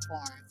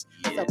platforms.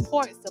 Yes.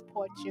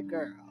 Support your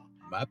girl.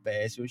 My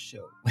bad, your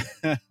show.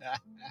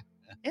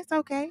 It's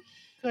okay,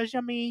 because,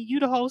 I mean, you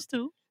the host,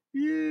 too.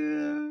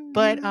 Yeah.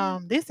 But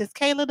this is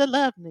Kayla the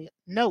Love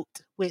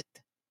Note with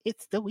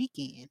It's the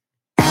Weekend.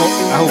 I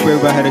hope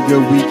everybody had a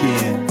good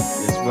weekend.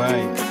 That's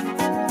right.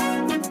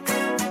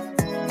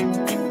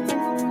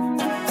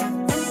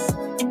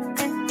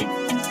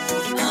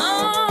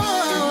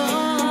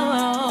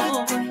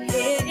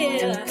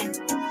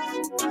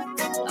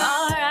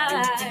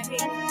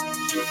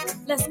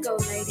 Let's go,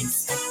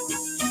 ladies.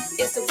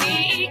 It's the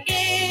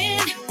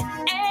weekend,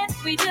 and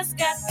we just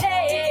got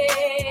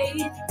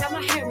paid. Got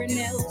my hair and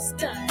nails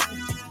done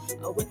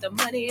with the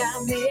money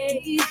I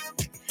made.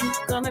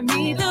 Gonna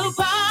meet the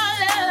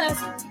ballers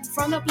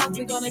from the block.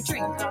 We gonna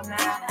drink all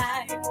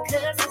night,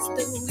 'cause it's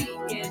the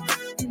weekend.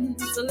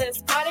 So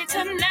let's party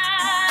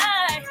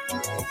tonight.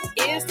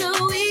 It's the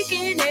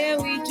weekend,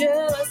 and we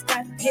just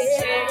got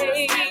paid.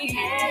 We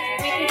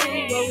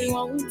can do what we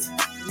want.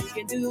 We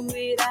can do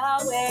it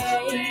our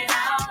way.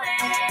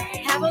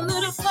 Have a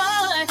little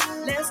fun.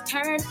 Let's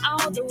turn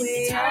all the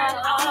way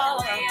up.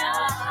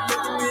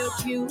 Looking real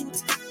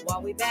cute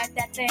while we back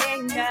that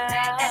thing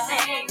up.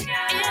 It's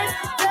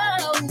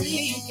the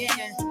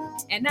weekend,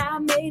 and I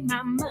made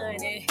my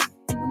money.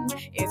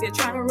 If you're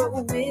trying to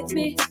roll with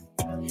me,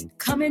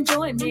 come and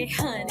join me,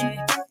 honey.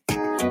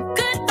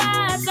 Good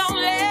vibes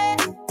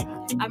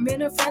only. I'm in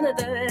the front of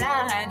the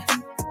line.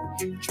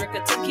 Drink a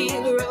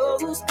tequila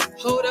rose.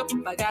 Hold up,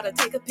 I gotta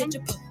take a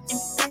picture.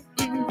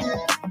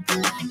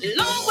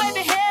 Long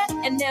wavy hair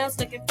and nails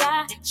looking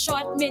fly.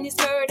 Short mini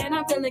skirt and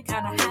I'm feeling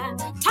kinda high.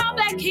 Tall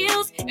black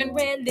heels and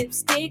red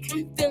lipstick.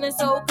 Feeling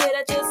so good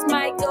I just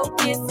might go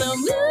get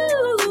some.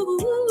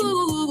 Ooh.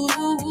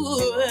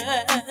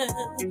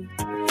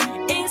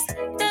 It's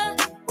the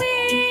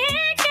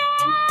weekend.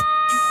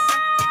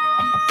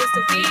 It's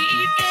the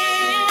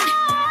weekend,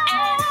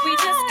 and we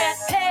just got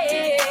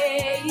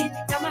paid.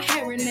 Got my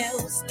hair and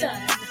nails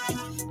done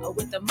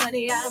with the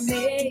money I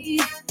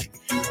made.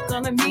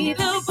 Gonna meet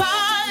the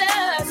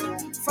ballers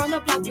from the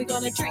block. We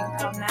gonna drink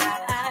all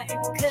night,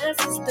 'cause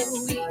it's the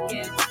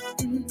weekend.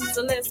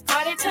 So let's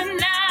party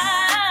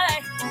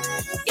tonight.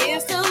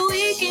 It's the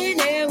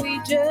weekend, and we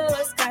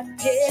just got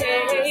paid.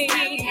 We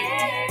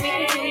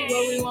can do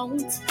what we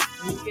want.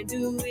 We can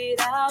do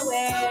it our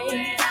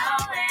way.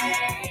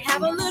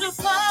 Have a little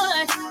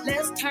fun.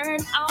 Let's turn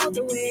all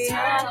the way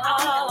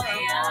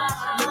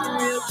up. Looking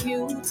real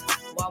cute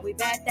while we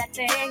back that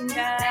thing up.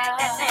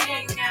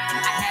 I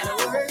had a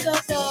word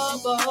of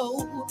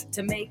double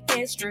to make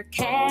extra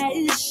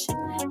cash.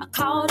 I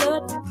called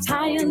up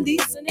Ty,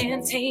 Lisa,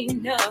 and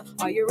Tina.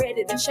 Are you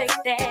ready to shake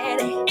that?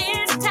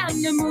 It's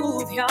time to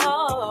move,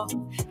 y'all.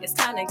 It's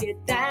time to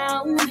get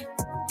down.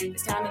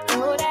 It's time to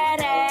throw that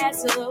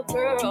ass up,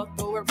 girl.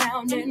 Go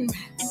around and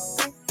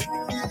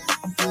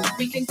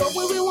we can go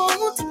where we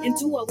want and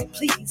do what we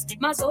please.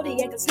 My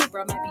zodiac is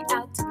Libra, might be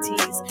out to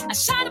tease. A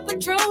shot of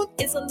Patron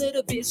is a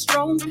little bit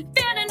strong.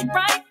 Feeling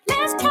right,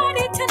 let's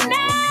party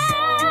tonight.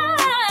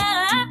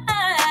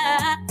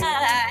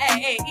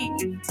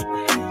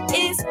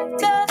 It's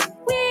the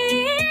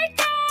weekend.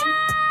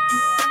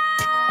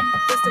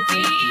 It's the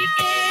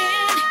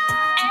weekend,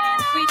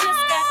 and we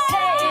just got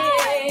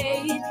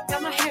paid.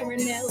 Got my hair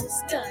and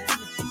nails done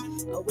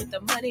with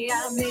the money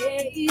I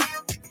made.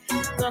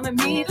 Gonna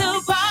meet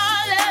the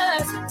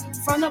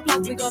ballers from the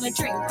block. We gonna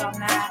drink all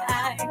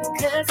night,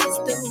 cause it's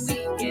the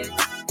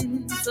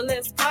weekend. So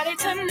let's party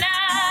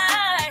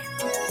tonight.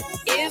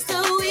 It's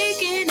the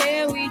weekend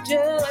and we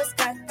just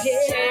got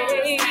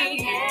paid. We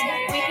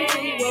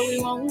can do what we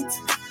want.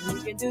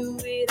 We can do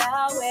it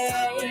our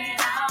way.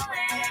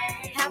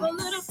 Have a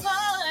little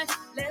fun.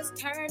 Let's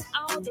turn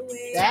all the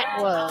way. That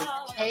was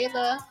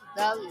Kayla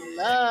the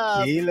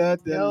Love.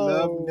 Kayla the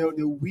Love, no,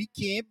 the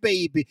weekend,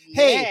 baby.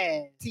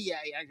 Hey,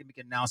 T.I.A, I can make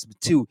an announcement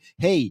too.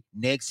 Hey,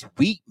 next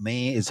week,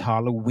 man, is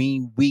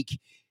Halloween week.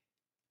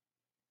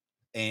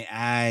 And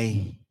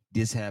I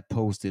just had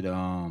posted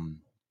You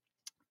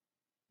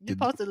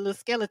posted a little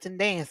skeleton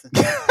dancing.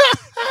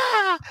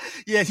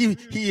 Yes, he was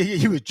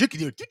drinking.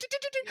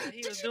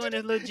 He was doing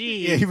his little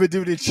jig. Yeah, he was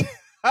doing it.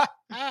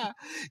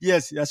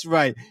 Yes, that's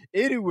right.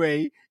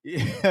 Anyway,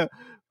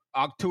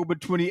 October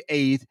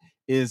 28th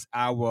is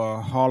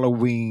our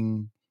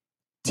Halloween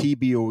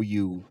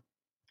TBOU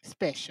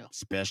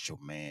special,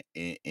 man.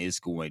 And it's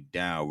going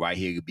down right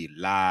here. It'll be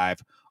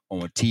live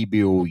on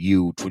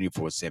TBOU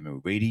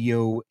 24/7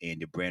 radio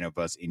and the Brand of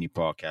Us Indie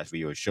Podcast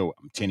Radio Show.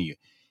 I'm telling you,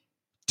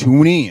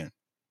 tune in,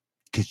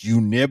 because you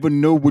never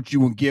know what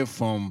you will get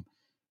from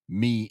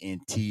me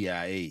and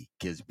T.I.A,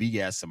 because we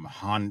got some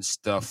haunted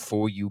stuff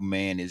for you,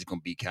 man. It's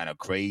gonna be kind of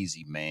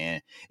crazy,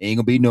 man. Ain't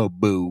gonna be no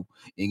boo,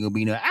 ain't gonna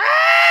be no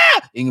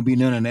ain't gonna be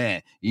none of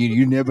that.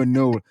 You never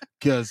know,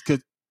 because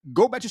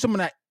go back to some of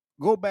that.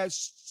 Go back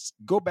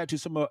to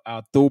some of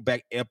our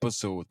throwback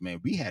episodes,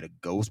 man. We had a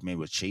ghost, man,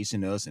 was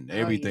chasing us and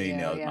everything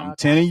else. I'm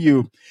telling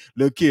you,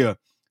 look here,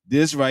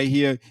 this right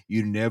here,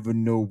 you never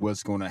know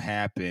what's gonna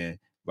happen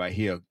right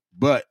here.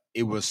 But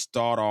it will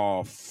start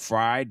off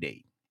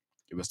Friday.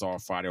 It will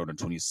start Friday on the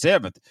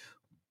 27th,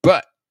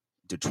 but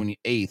the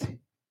 28th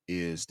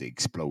is the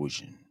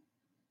explosion.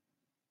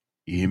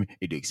 You hear me?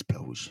 The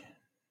explosion.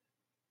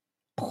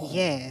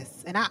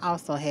 Yes, and I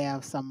also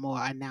have some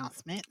more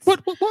announcements.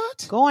 What?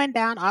 Going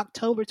down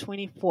October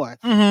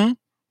 24th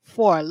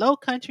for Low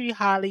Country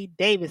Harley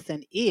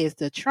Davidson is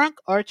the Trunk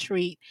or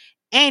Treat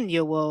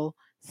annual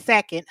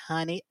second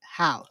haunted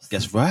house.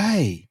 That's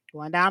right.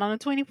 Going down on the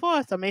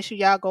 24th, so make sure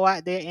y'all go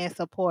out there and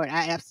support.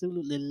 I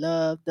absolutely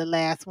love the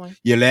last one.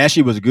 Yeah, last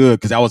year was good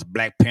because I was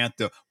Black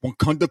Panther,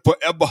 Wakanda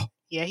forever.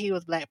 Yeah, he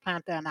was Black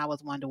Panther and I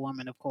was Wonder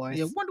Woman, of course.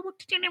 Yeah, Wonder Woman.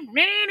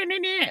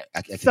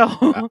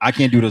 I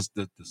can't do the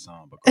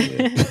song, but go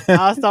ahead.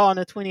 Also on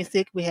the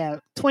 26th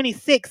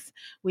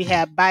we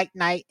have Bike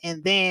Night,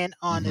 and then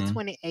on the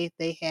 28th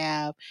they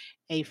have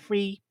a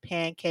free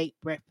pancake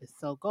breakfast.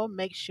 So go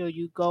make sure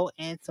you go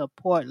and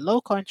support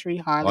Low Country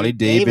Harley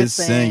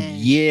Davidson.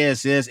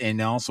 Yes, and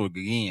also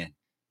again,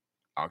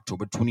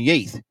 October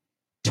 28th,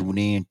 tune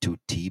in to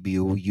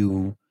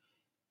TBOU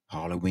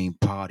Halloween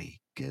party.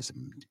 Because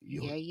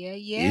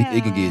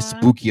it can get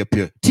spooky up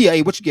here.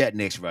 T.I.A, what you got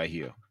next right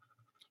here?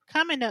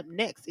 Coming up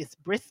next is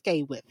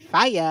Briskey with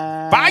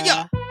FAYA.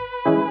 FAYA!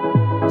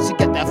 She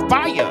got that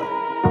fire.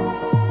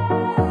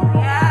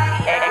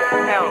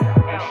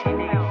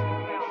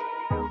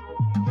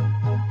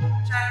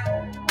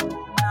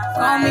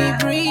 Call me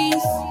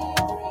Breeze.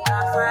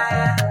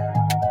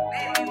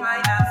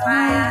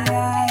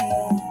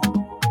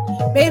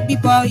 Baby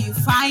boy, you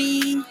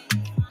fine.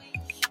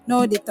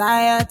 No, the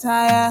tire.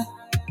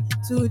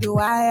 To the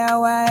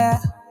wire.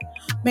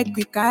 Make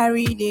we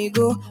carry they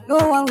go. No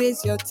one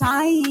waste your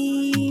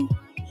time.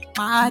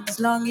 My heart is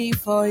longing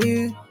for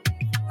you.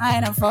 I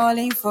am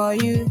falling for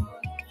you.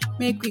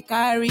 Make we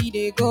carry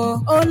they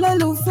go. Oh,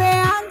 Lolufe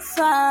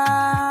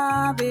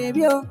answer,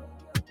 baby oh.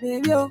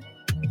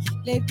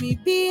 Let me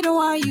be the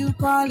one you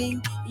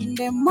calling in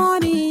the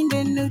morning,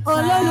 the noon. Oh,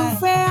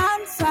 Lolufe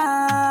answer,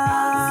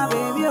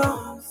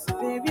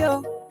 baby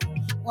oh.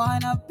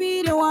 Wanna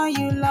be the one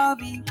you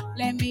loving.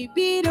 Let me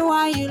be the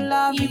one you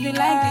love. If you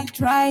like, they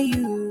try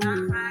you.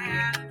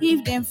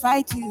 If them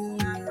fight you,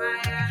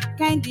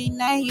 can't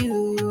deny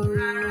you,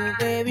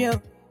 baby.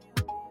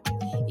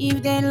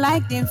 If they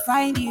like, they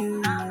find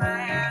you.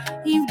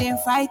 If they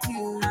fight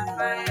you,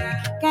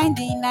 can't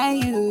deny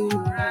you.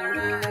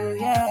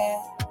 Yeah.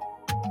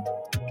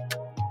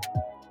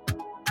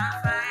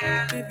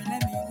 Baby,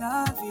 let me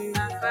love you.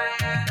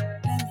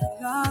 Let me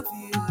love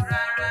you.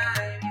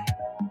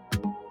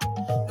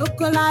 Look,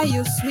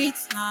 you sweet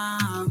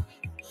now.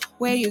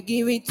 Where you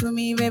give it to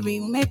me, baby,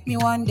 make me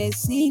one day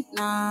sing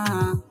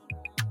now.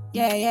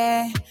 Yeah,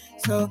 yeah.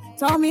 So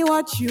tell me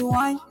what you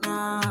want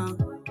now.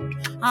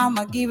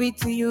 I'ma give it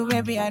to you,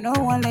 baby. I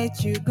don't wanna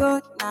let you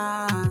go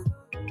now.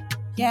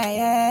 Yeah,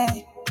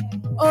 yeah.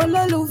 Oh,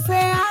 Lolufe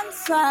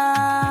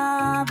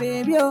answer,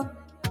 baby, oh,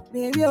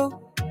 baby,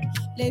 oh.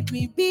 Let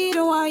me be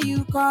the one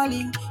you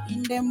calling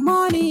in the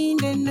morning,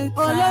 in the night.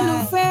 Oh,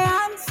 Lolufe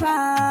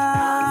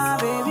answer,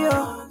 baby,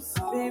 oh,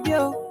 baby,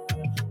 oh.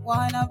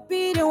 Wanna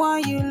be the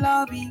one you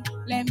loving.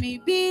 Let me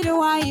be the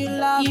one you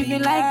love. If you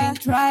like, then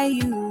try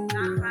you.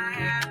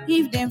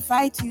 If them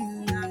fight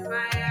you,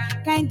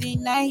 can't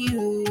deny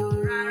you,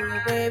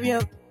 baby.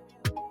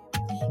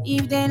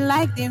 If they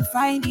like, then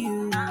find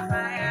you.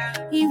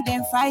 If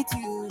them fight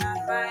you,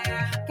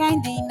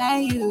 can't deny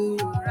you.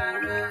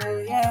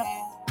 Yeah.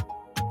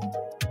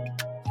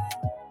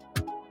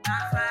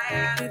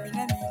 Baby,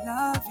 let me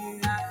love you.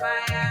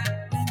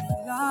 Let me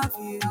love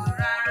you.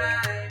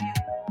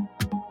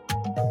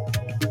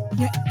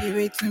 Yeah, give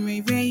it to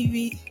me,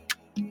 baby.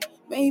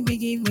 Baby,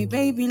 give me,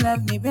 baby,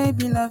 love me,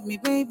 baby, love me,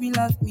 baby,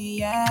 love me,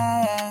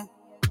 yeah.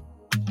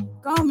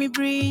 Call me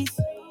Breeze.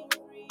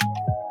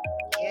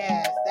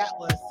 Yes, that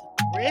was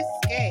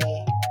Briskey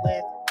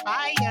with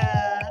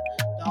FAYA.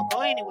 Don't go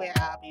anywhere.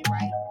 I'll be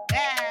right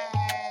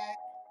back.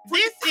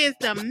 This is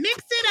the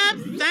Mix It Up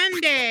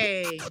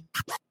Sunday.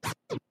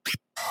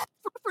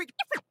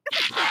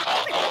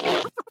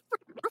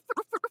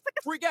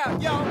 Freak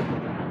out, yo.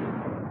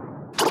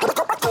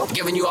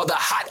 Giving you all the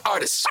hot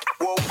artists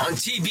on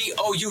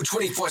TBOU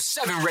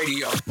 24/7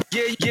 radio.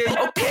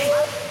 Yeah, okay.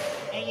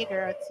 And your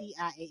girl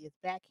T.I.A is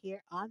back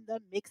here on the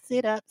Mix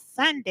It Up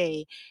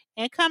Sunday.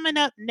 And coming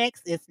up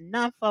next is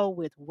Numfo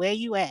with Where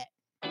You At.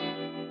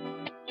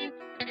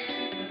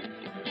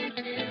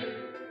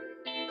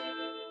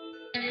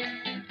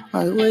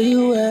 Like where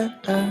you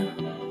at?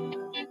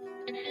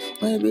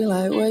 Maybe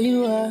like where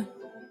you at?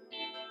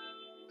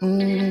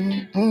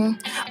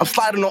 I'm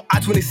sliding on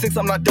I-26,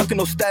 I'm not ducking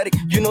no static.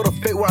 You know the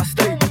fate where I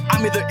stay.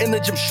 I'm either in the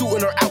gym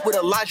shooting or out with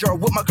Elijah or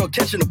with my girl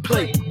catching a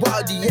play.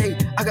 Wild DA,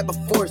 I got the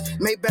force,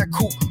 made back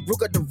coupe, Rook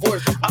got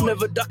divorced. I'm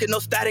never ducking no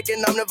static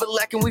and I'm never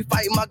lacking. We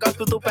fighting my guns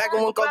through the pack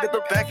and we'll go get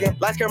the backing.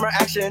 Lights, camera,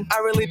 action. I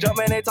really jump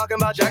and ain't talking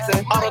about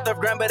Jackson. Auto theft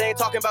grand but ain't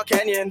talking about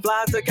Canyon.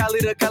 Fly to Cali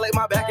to collect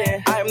my back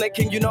end. I am the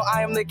king, you know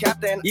I am the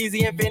captain.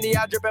 Easy and Fendi,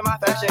 I drip in my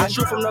fashion. I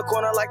shoot from the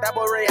corner like that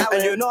boy Ray Allen.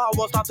 And you know I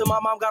won't stop till my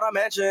mom got a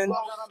mansion.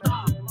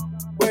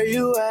 Where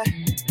you at?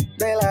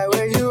 They like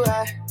where you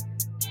at?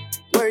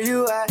 Where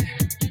you at?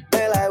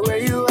 They like where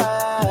you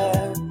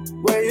at?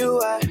 Where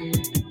you at?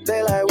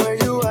 They like where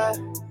you at?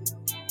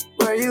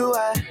 Where you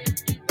at?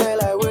 They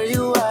like where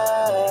you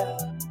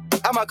at?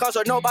 At my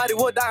concert, nobody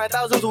would die and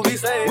thousands will be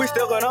saved. We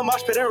still gonna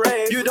mosh pit and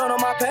rave. You don't know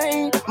my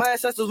pain, my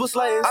ancestors were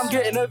slaves. I'm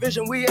getting a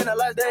vision, we in the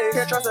last days.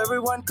 Can't trust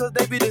everyone cause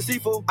they be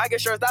deceitful. I get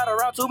stressed out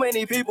around too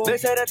many people. They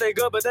say that they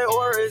good but their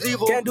aura is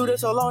evil. Can't do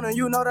this alone and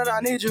you know that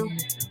I need you.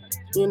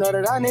 You know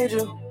that I need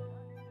you.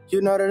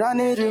 You know that I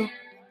need you.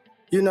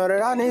 You know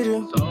that I need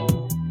you.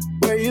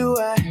 Where you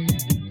at?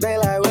 They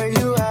like where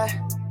you at?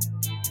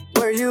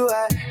 Where you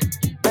at?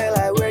 They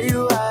like where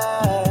you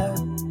at?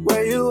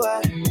 Where you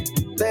at?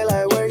 They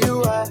like where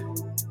you at?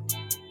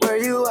 Where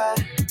you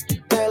at?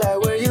 They like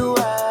where you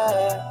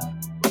at?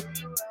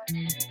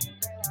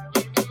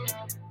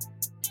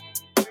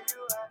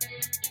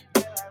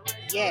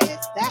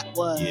 Yes, that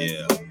was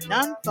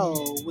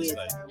Numfo with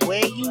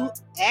Where You At.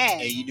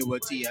 Hey, you know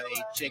what,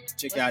 T.I.A.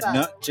 Check out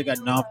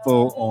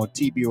Numfo on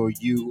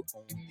TBOU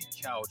on the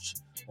couch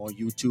on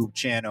YouTube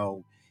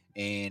channel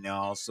and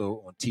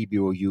also on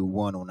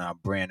TBOU1 on our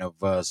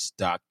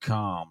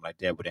brandofus.com like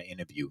that with an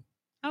interview.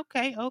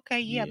 Okay,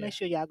 yeah. Make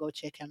sure y'all go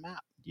check him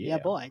out. Yeah,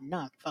 boy,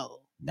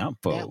 Numfo.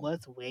 Numfo. That was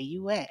Where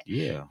You At.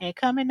 Yeah. And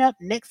coming up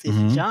next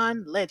is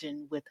John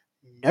Legend with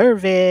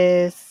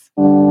Nervous.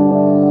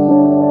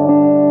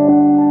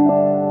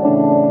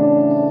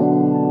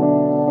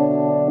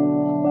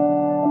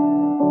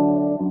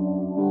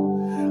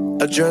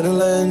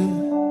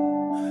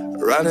 Adrenaline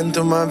running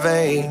through my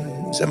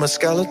veins and my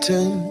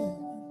skeleton.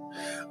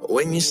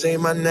 When you say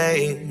my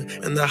name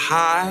and the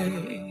high,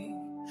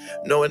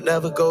 no, it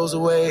never goes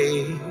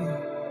away.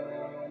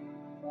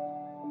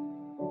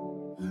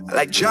 I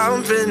like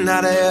jumping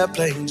out of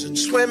airplanes and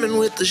swimming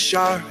with the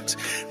sharks.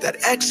 That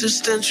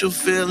existential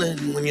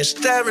feeling when you're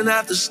staring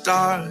at the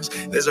stars.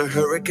 There's a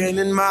hurricane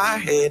in my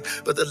head,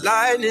 but the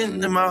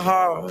lightning in my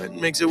heart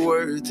makes it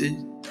worth it.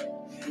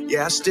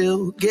 Yeah, I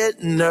still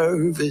get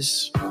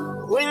nervous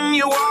when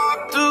you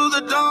walk through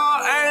the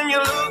door and you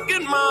look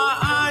in my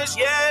eyes.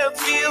 Yeah, it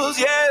feels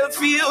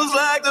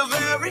like the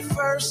very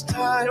first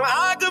time.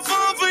 I could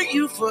fall for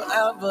you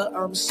forever,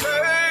 I'm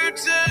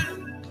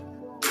certain.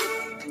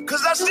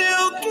 'Cause I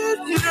still get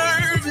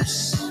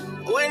nervous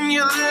when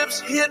your lips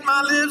hit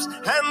my lips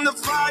and the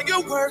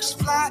fireworks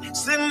fly,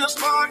 send the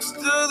sparks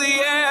through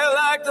the air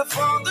like the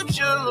 4th of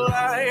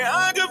July.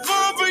 I could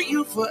fall for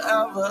you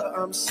forever,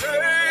 I'm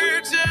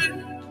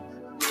certain.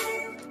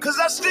 'Cause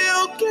I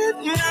still get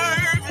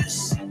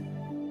nervous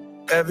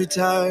every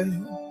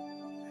time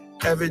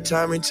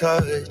we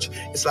touch.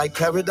 It's like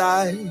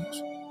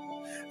paradise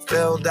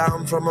fell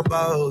down from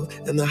above,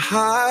 and the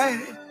high,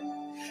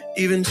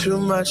 even too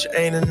much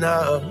ain't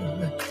enough.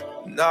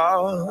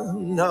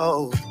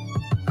 No.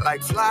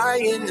 Like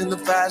flying in the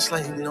fast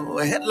lane, no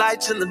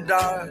headlights in the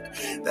dark.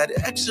 That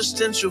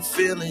existential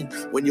feeling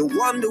when you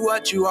wonder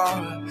what you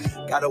are.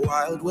 Got a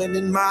wild wind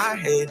in my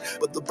head,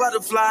 but the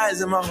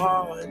butterflies in my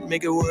heart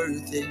make it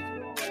worth it.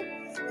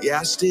 Yeah,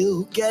 I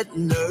still get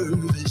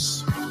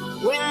nervous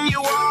when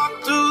you walk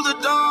through the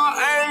door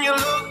and you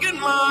look in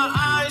my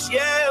eyes.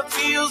 Yeah, it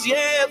feels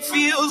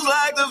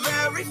like the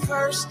very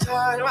first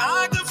time.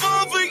 I could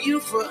fall for you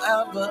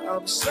forever,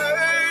 I'm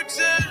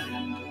certain.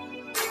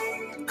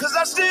 'Cause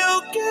I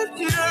still get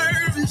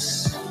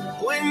nervous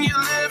when your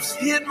lips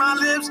hit my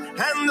lips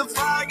and the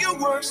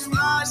fireworks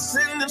fly,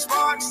 sending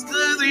sparks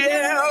through the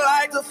air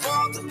like the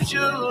 4th of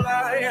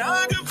July.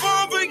 I could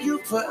fall for you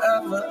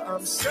forever,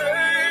 I'm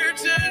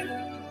certain.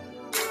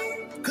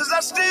 'Cause I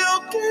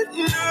still get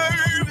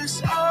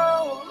nervous.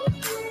 Oh,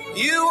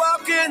 you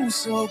walking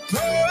so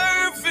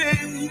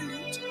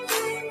perfect,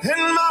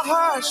 and my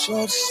heart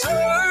short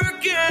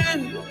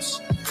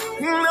circuits.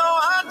 No,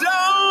 I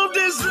don't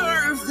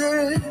deserve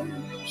this.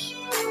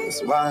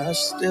 That's why I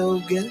still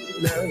get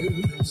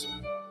nervous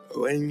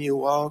when you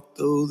walk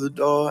through the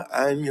door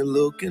and you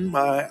look in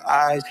my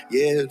eyes.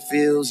 Yeah, it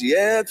feels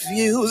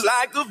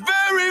like the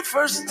very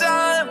first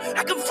time.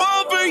 I can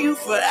fall for you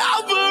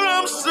forever,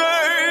 I'm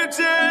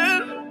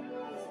certain.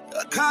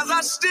 'Cause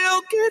I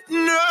still get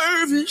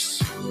nervous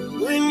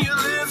when your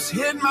lips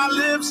hit my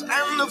lips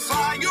and the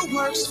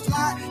fireworks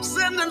fly,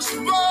 sending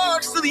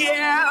sparks to the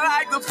air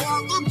like the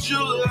 4th of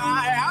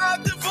July. I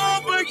can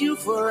fall for you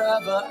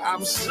forever,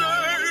 I'm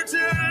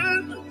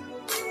certain.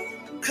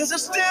 'Cause I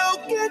still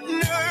get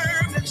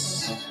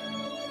nervous.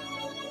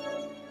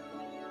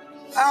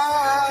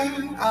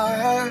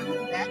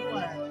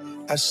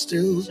 I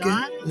still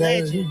John get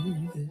Legend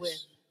nervous. with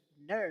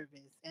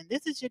Nervous. And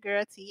this is your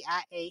girl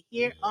T.I.A.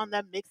 here on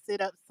the Mix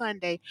It Up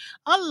Sunday,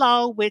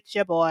 along with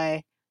your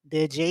boy,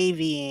 the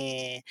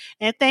JVN.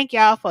 And thank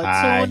y'all for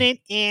tuning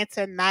in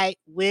tonight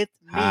with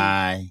me.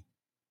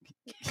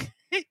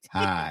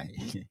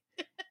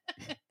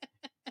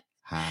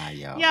 Hi,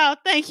 y'all. Yo,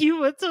 thank you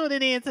for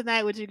tuning in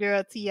tonight with your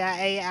girl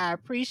T.I.A. I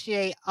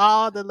appreciate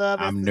all the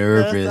love I'm and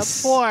nervous. the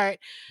support.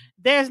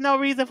 There's no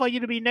reason for you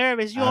to be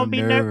nervous. You won't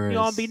be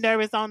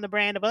nervous on the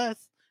brand of us.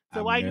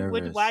 So why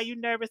you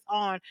nervous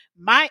on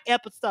my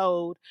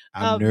episode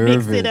of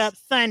Mix It Up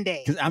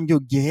Sunday? Because I'm your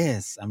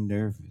guest. I'm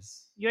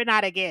nervous. You're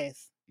not a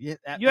guest. Yeah,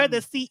 You're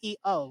the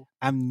CEO.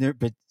 I'm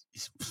nervous.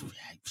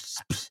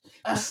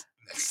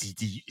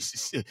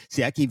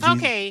 See, I keep.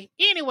 Okay.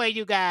 Anyway,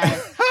 you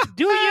guys,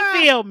 do you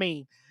feel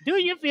me? Do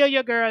you feel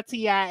your girl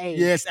T.I.A?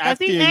 Yes, I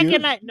feel you.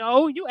 Acting like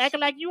you acting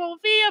like you won't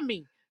feel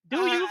me. Do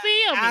you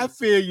feel me? I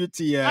feel you,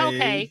 T.I.A.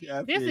 Okay,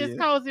 this is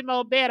Cozy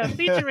Mo Better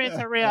featuring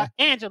Terrell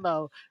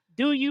Angelo.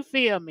 Do you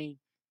feel me?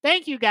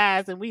 Thank you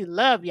guys, and we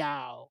love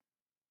y'all.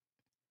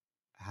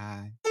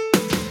 Hi.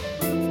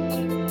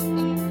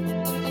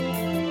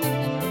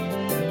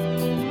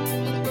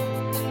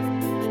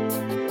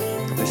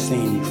 I've been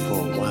seeing you for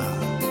a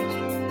while.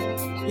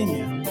 You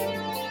know,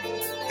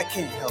 I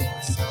can't help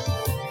myself.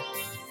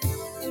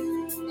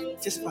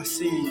 Just by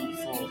seeing you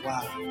for a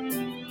while,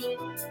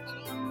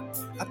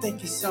 I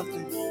think it's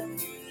something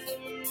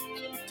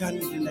that I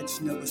need to let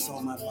you know what's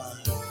on my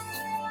mind.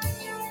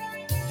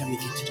 Let me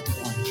get to the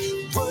point.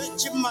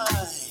 Would you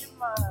mind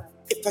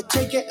if I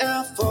take you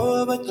out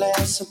for a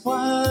glass of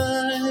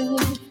wine?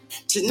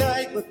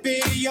 Tonight would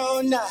be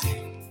your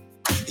night.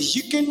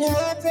 You can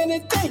have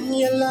anything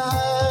you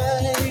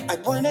like. I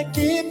wanna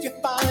give you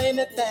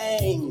finer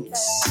things,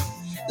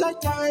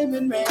 like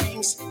diamond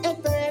rings and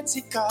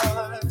fancy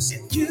cars.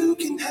 And you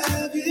can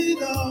have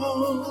it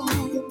all,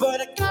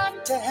 but I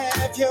got to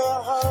have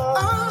your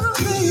heart.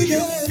 Do you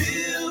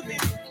feel me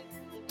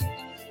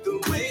the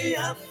way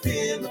I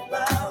feel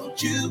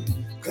about you?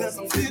 'Cause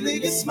I'm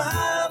feeling your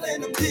smile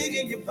and I'm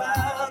digging your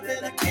vibe,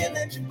 and I can't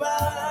let you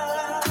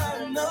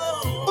by, no.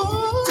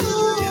 Ooh. Do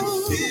you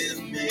feel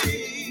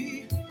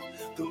me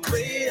the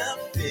way I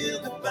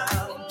feel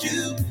about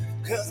you?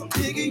 'Cause I'm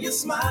digging your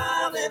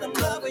smile and I'm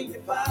loving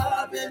your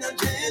vibe, and I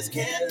just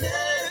can't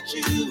let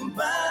you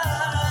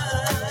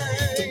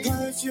by. The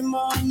perfume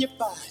on your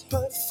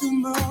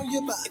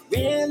body, it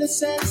really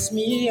sets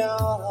me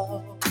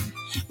off.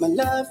 My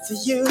love for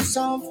you's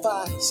on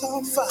fire,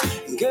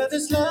 Girl,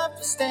 this love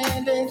is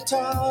standing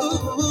tall.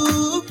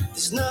 Ooh,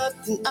 there's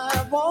nothing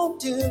I won't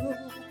do.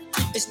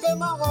 It's been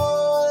my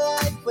whole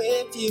life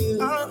with you.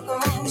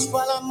 It's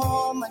while I'm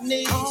on my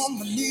knees,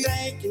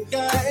 thanking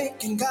God,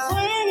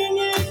 bringing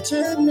it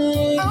to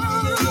me.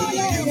 Do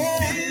you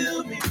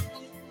feel me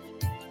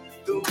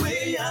the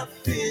way I I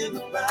feel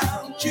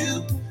about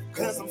you.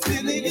 Cause I'm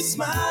feeling your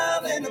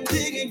smile and I'm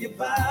digging your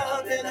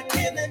vibe and I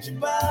can't let you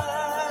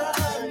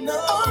by. No,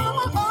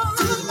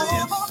 do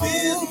you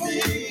feel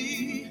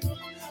me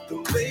the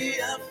way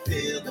I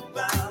feel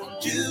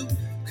about you?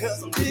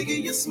 Cause I'm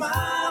digging your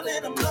smile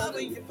and I'm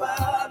loving your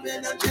vibe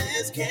and I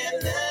just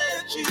can't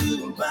let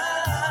you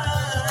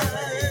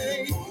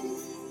by.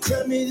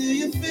 Tell me, do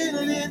you feel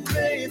it,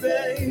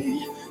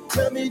 baby?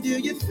 Tell me, do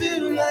you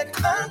feel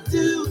like I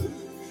do?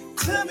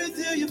 Tell me,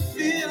 do you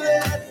feel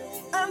it?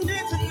 I need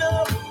to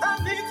know, I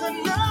need to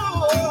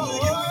know. Do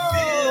you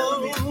feel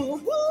me?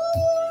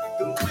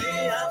 The way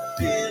I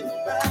feel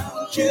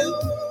about you.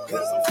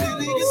 Cause I'm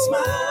feeling your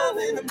smile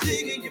and I'm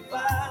digging your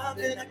vibe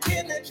and I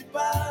can't let you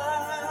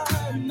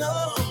by. No,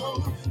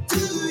 do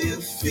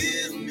you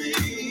feel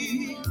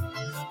me?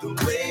 The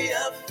way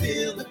I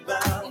feel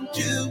about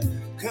you.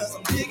 Cause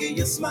I'm digging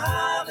your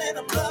smile and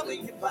I'm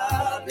loving your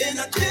vibe and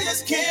I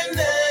just can't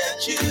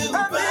let you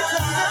by.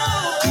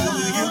 Do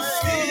you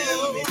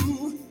feel me?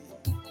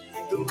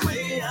 The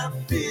way I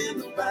feel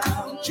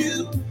about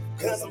you.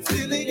 Cause I'm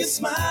feeling your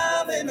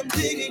smile and I'm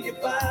digging your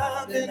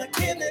vibe and I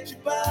can't let you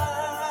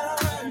by.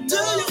 Do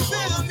you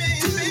feel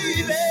me,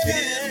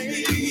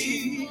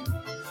 baby?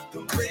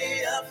 The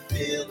way I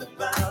feel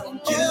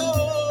about you.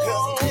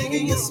 Cause I'm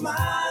digging your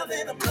smile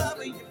and I'm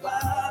loving your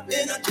vibe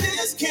and I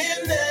just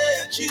can't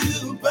let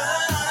you by.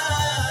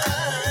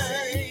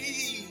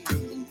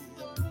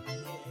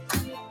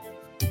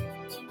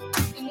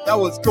 That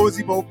was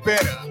Cozy Mo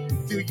Better.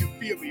 Do you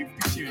feel me?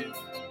 Featuring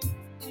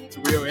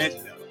Terrell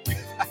Angelo.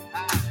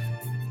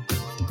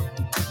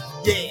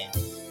 Yeah.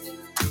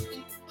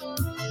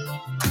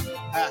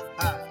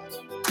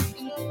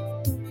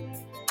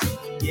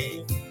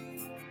 Yeah.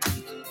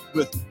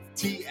 With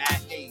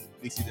T.I.A.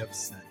 Mix It Up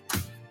Sunday.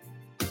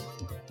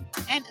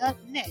 And up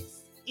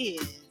next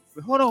is.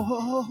 But hold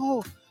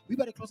on. We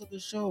better close up the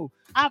show.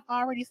 I've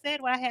already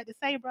said what I had to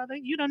say, brother.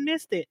 You done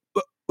missed it.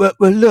 But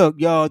look,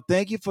 y'all,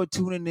 thank you for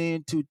tuning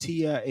in to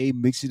T.I.A.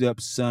 Mix It Up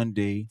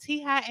Sunday.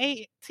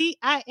 TIA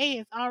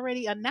has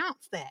already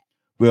announced that.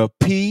 Well,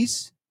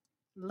 peace,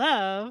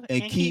 love,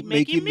 and keep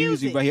making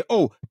music right here.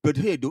 Oh, but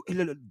here,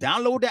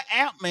 download the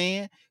app,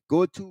 man.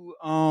 Go to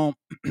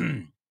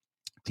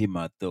clear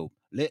my throat.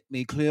 Let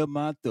me clear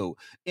my throat.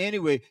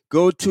 Anyway,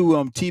 go to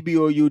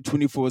TBOU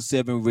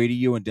 24/7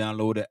 Radio and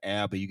download the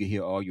app, and you can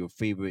hear all your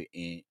favorite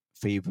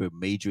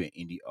major and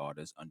indie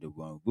artists under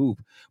one roof.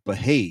 But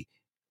hey,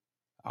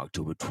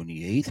 October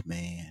 28th,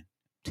 man, I'm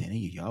telling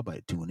you, y'all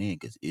better tune in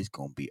because it's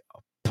gonna be a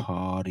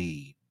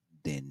party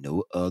than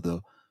no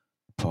other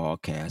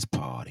podcast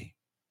party.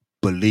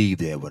 Believe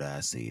that what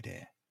I say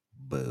there.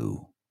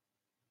 Boo.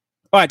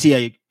 All right,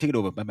 T.I.A., take it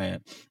over, my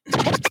man.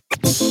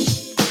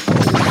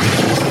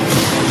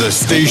 The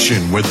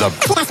station with the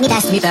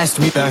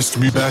best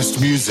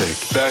music.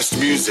 Best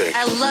music.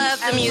 I love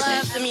the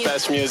music.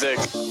 Best music.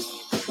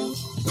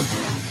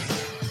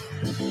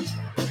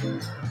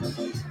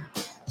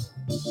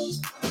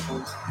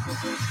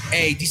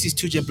 Hey, this is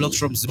 2J Blocks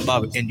from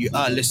Zimbabwe, and you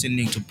are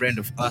listening to Brand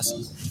of Us.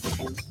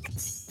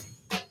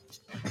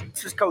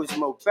 This is Cozy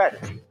Mo Better,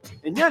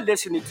 and you're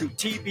listening to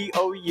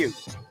TBOU.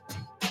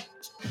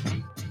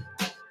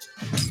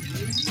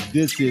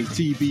 This is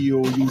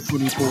TBOU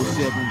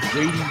 24/7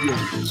 Radio,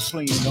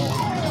 playing all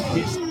the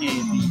hits and the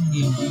indie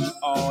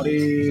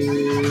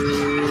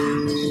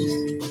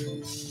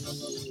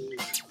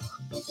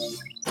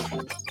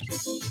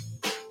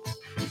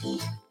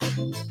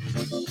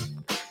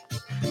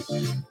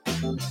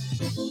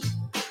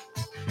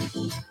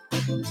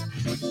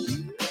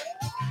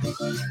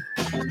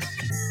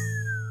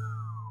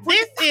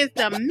This is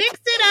the Mix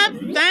It Up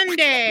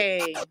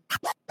Sunday.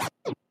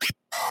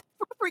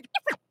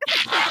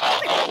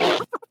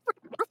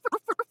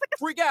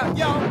 Freak out,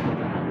 y'all.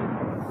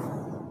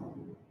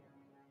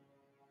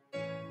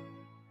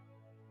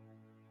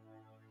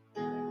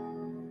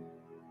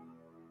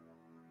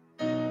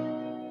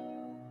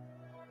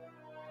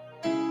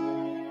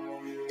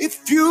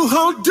 If you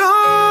hold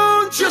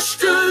on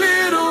just a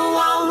little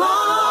while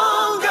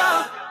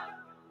longer,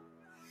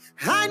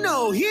 I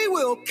know he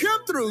will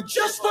come through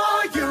just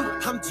for you.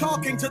 I'm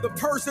talking to the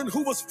person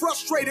who was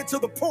frustrated to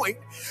the point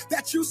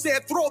that you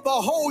said throw the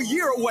whole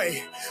year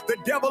away. The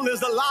devil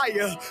is a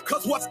liar,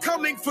 cause what's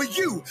coming for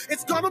you,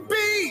 it's gonna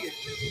be.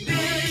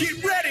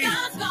 Get ready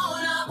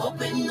for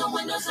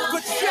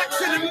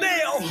checks in the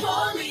mail,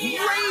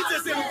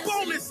 raises and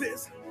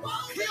bonuses,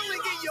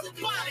 healing in your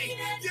body.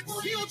 Your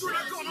children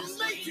are gonna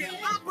make it,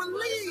 I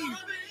believe.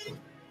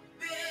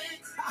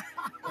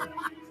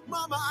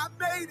 Mama, I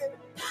made it.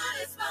 God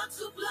is about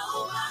to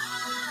blow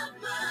my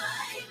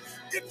mind.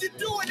 If you're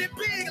doing it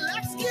big,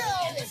 let's go.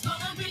 It's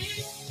gonna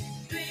be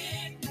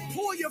big.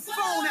 Pull your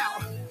phone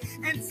out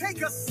and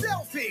take a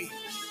selfie.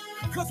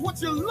 Cause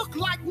what you look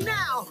like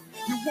now,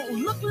 you won't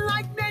look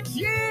like next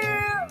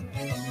year.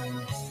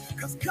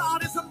 Cause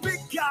God is a big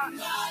God.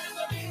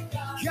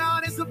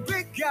 God is a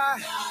big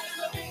guy.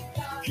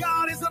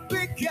 God is a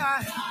big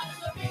guy.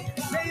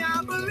 Say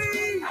I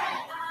believe.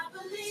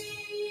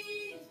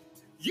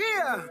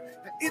 Yeah,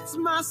 It's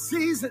my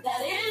season. That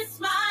it's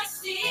my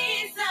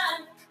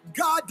season.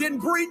 God didn't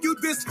bring you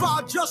this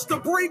far just to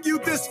bring you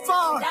this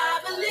far. And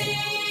I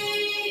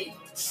believe.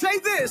 Say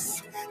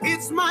this.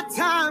 It's my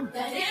time.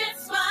 That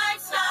it's my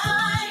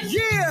time.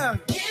 Yeah.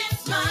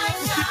 It's my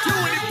time. You're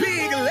doing it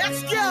big.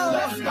 Let's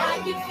go.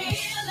 I can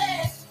feel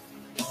it.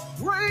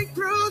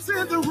 Breakthroughs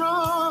in the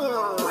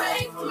room.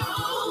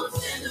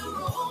 Breakthroughs in the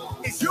room.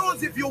 It's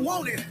yours if you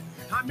want it.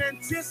 I'm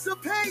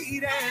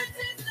anticipating.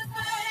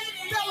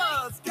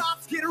 Fellas,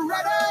 God's getting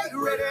ready.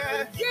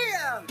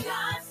 Yeah.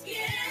 God's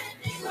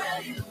getting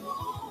ready to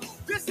move.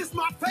 This is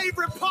my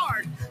favorite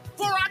part.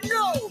 For I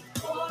know.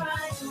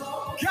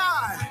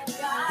 God.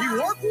 He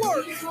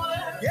work.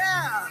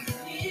 Yeah.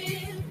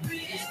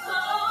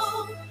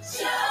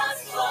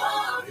 Just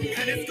for me.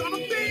 And it's gonna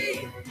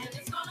be.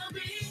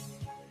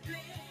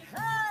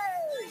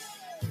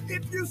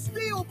 If you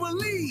still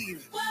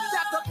believe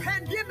that the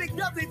pandemic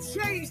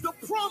doesn't change the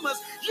promise,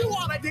 you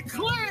ought to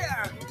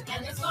declare.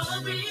 And it's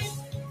gonna be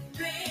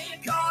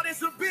big. God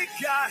is a big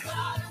guy.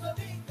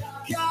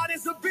 God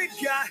is a big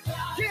guy.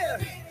 Yeah.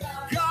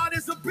 God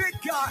is a big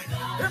guy.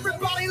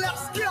 Everybody,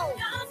 let's go.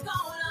 God's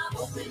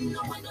gonna open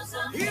the windows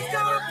of He's heaven.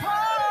 gonna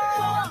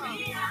pour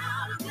me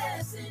out a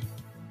blessing.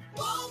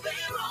 Won't be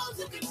wrong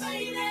to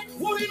complain it.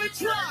 Won't even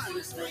try. To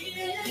explain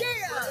it. Yeah.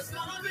 But it's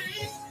gonna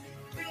be.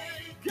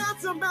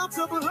 God's about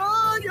to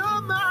blow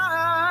your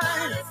mind.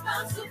 God is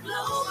about to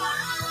blow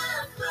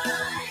my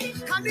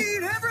mind. I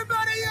need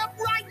everybody up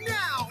right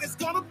now. It's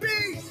gonna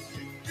be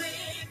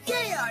Big.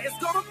 Yeah, it's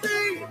gonna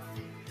be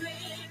Big.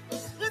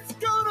 It's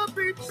gonna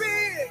be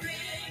big.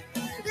 Big.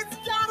 It's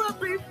gotta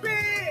be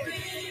big.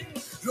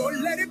 Big. Lord,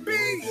 let it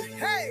be.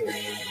 Hey,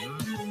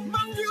 Big.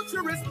 my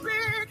future is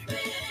big.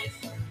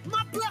 Big.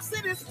 My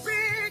blessing is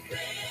big.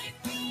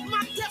 Big.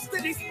 My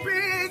destiny's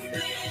big.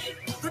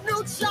 Big. The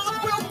new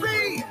job will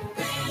be.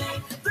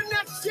 Big. The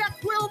next check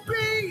will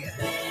be.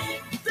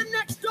 Big. The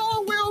next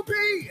door will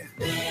be.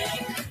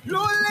 Big.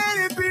 Lord,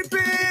 let it be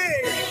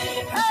big.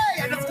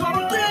 Hey, and it's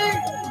gonna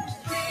be.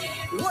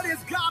 What is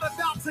God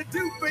about to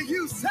do for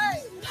you? Say.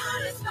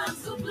 God is about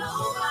to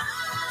blow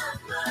my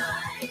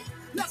mind.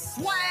 Let's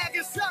swag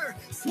it, sir.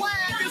 Swag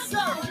it,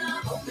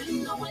 sir.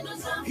 Open the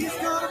windows of He's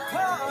gonna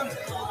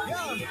pour.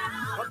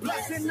 Yeah. A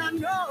blessing I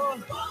know.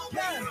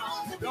 Yeah.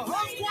 The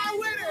whole squad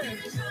with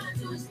it.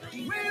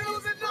 We're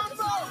losing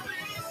number.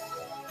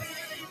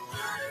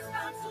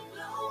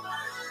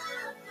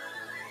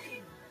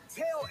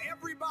 Tell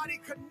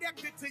everybody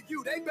connected to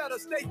you, they better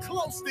stay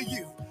close to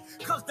you.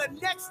 Because the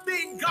next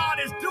thing God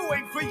is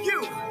doing for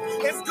you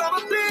is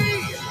gonna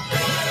be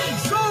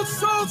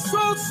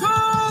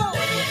so.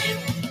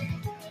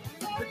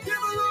 The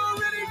devil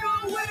already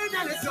know when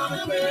that it's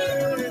gonna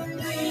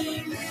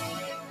be.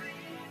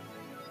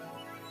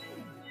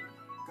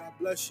 God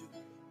bless you.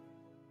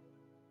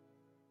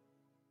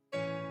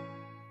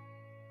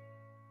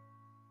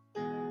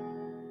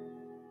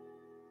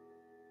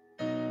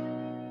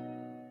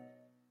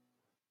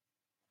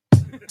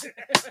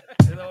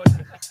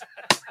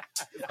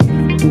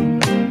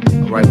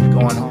 All right, we're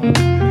going home.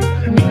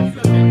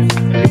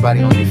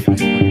 Everybody on your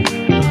feet.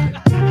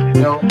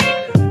 You know,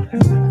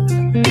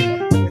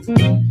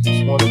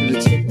 just wanted you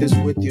to take this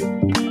with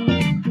you.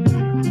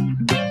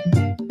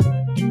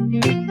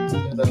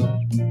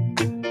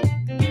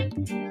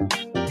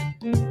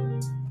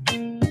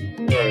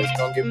 It's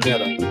gonna get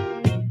better.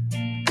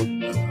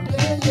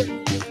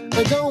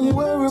 But don't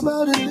worry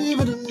about it,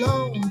 leave it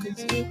alone,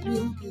 cause it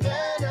will get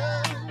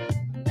better.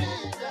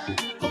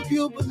 Hope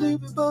you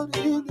believe it by the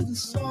end of the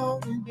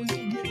song, it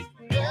will get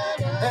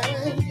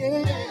better.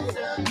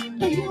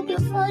 Yeah. You've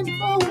been fighting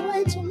for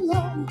way too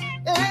long.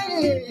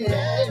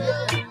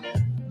 Yeah.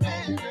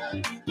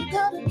 You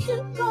gotta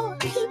keep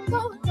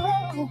going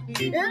on.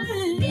 Yeah.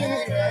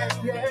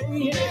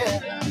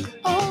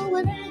 Oh,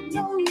 it ain't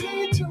no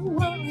need to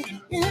worry.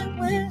 It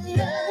will.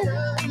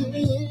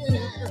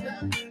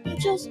 You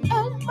just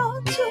add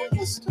on to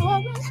the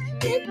story.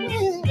 It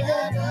will.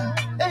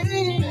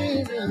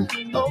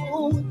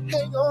 Oh,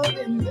 hang on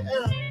in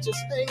there. Just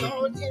hang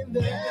on in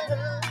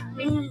there.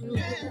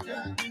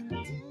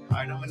 All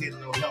right, I'm gonna need a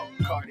little help.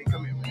 Cardi,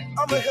 come here, man.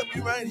 I'm gonna help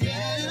you right here.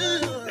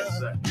 Yes,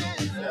 sir.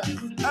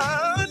 Yeah.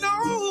 I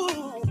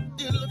know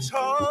it looks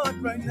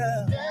hard right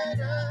now.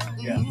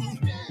 Yeah.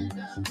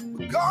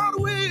 But God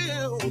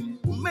will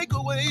make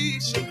a way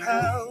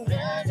somehow.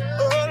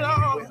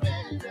 Oh, Lord.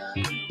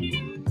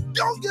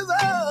 Don't give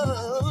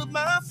up,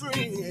 my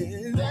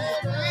friend.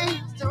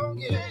 Please don't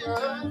give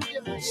up.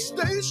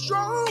 Stay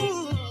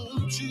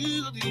strong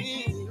till the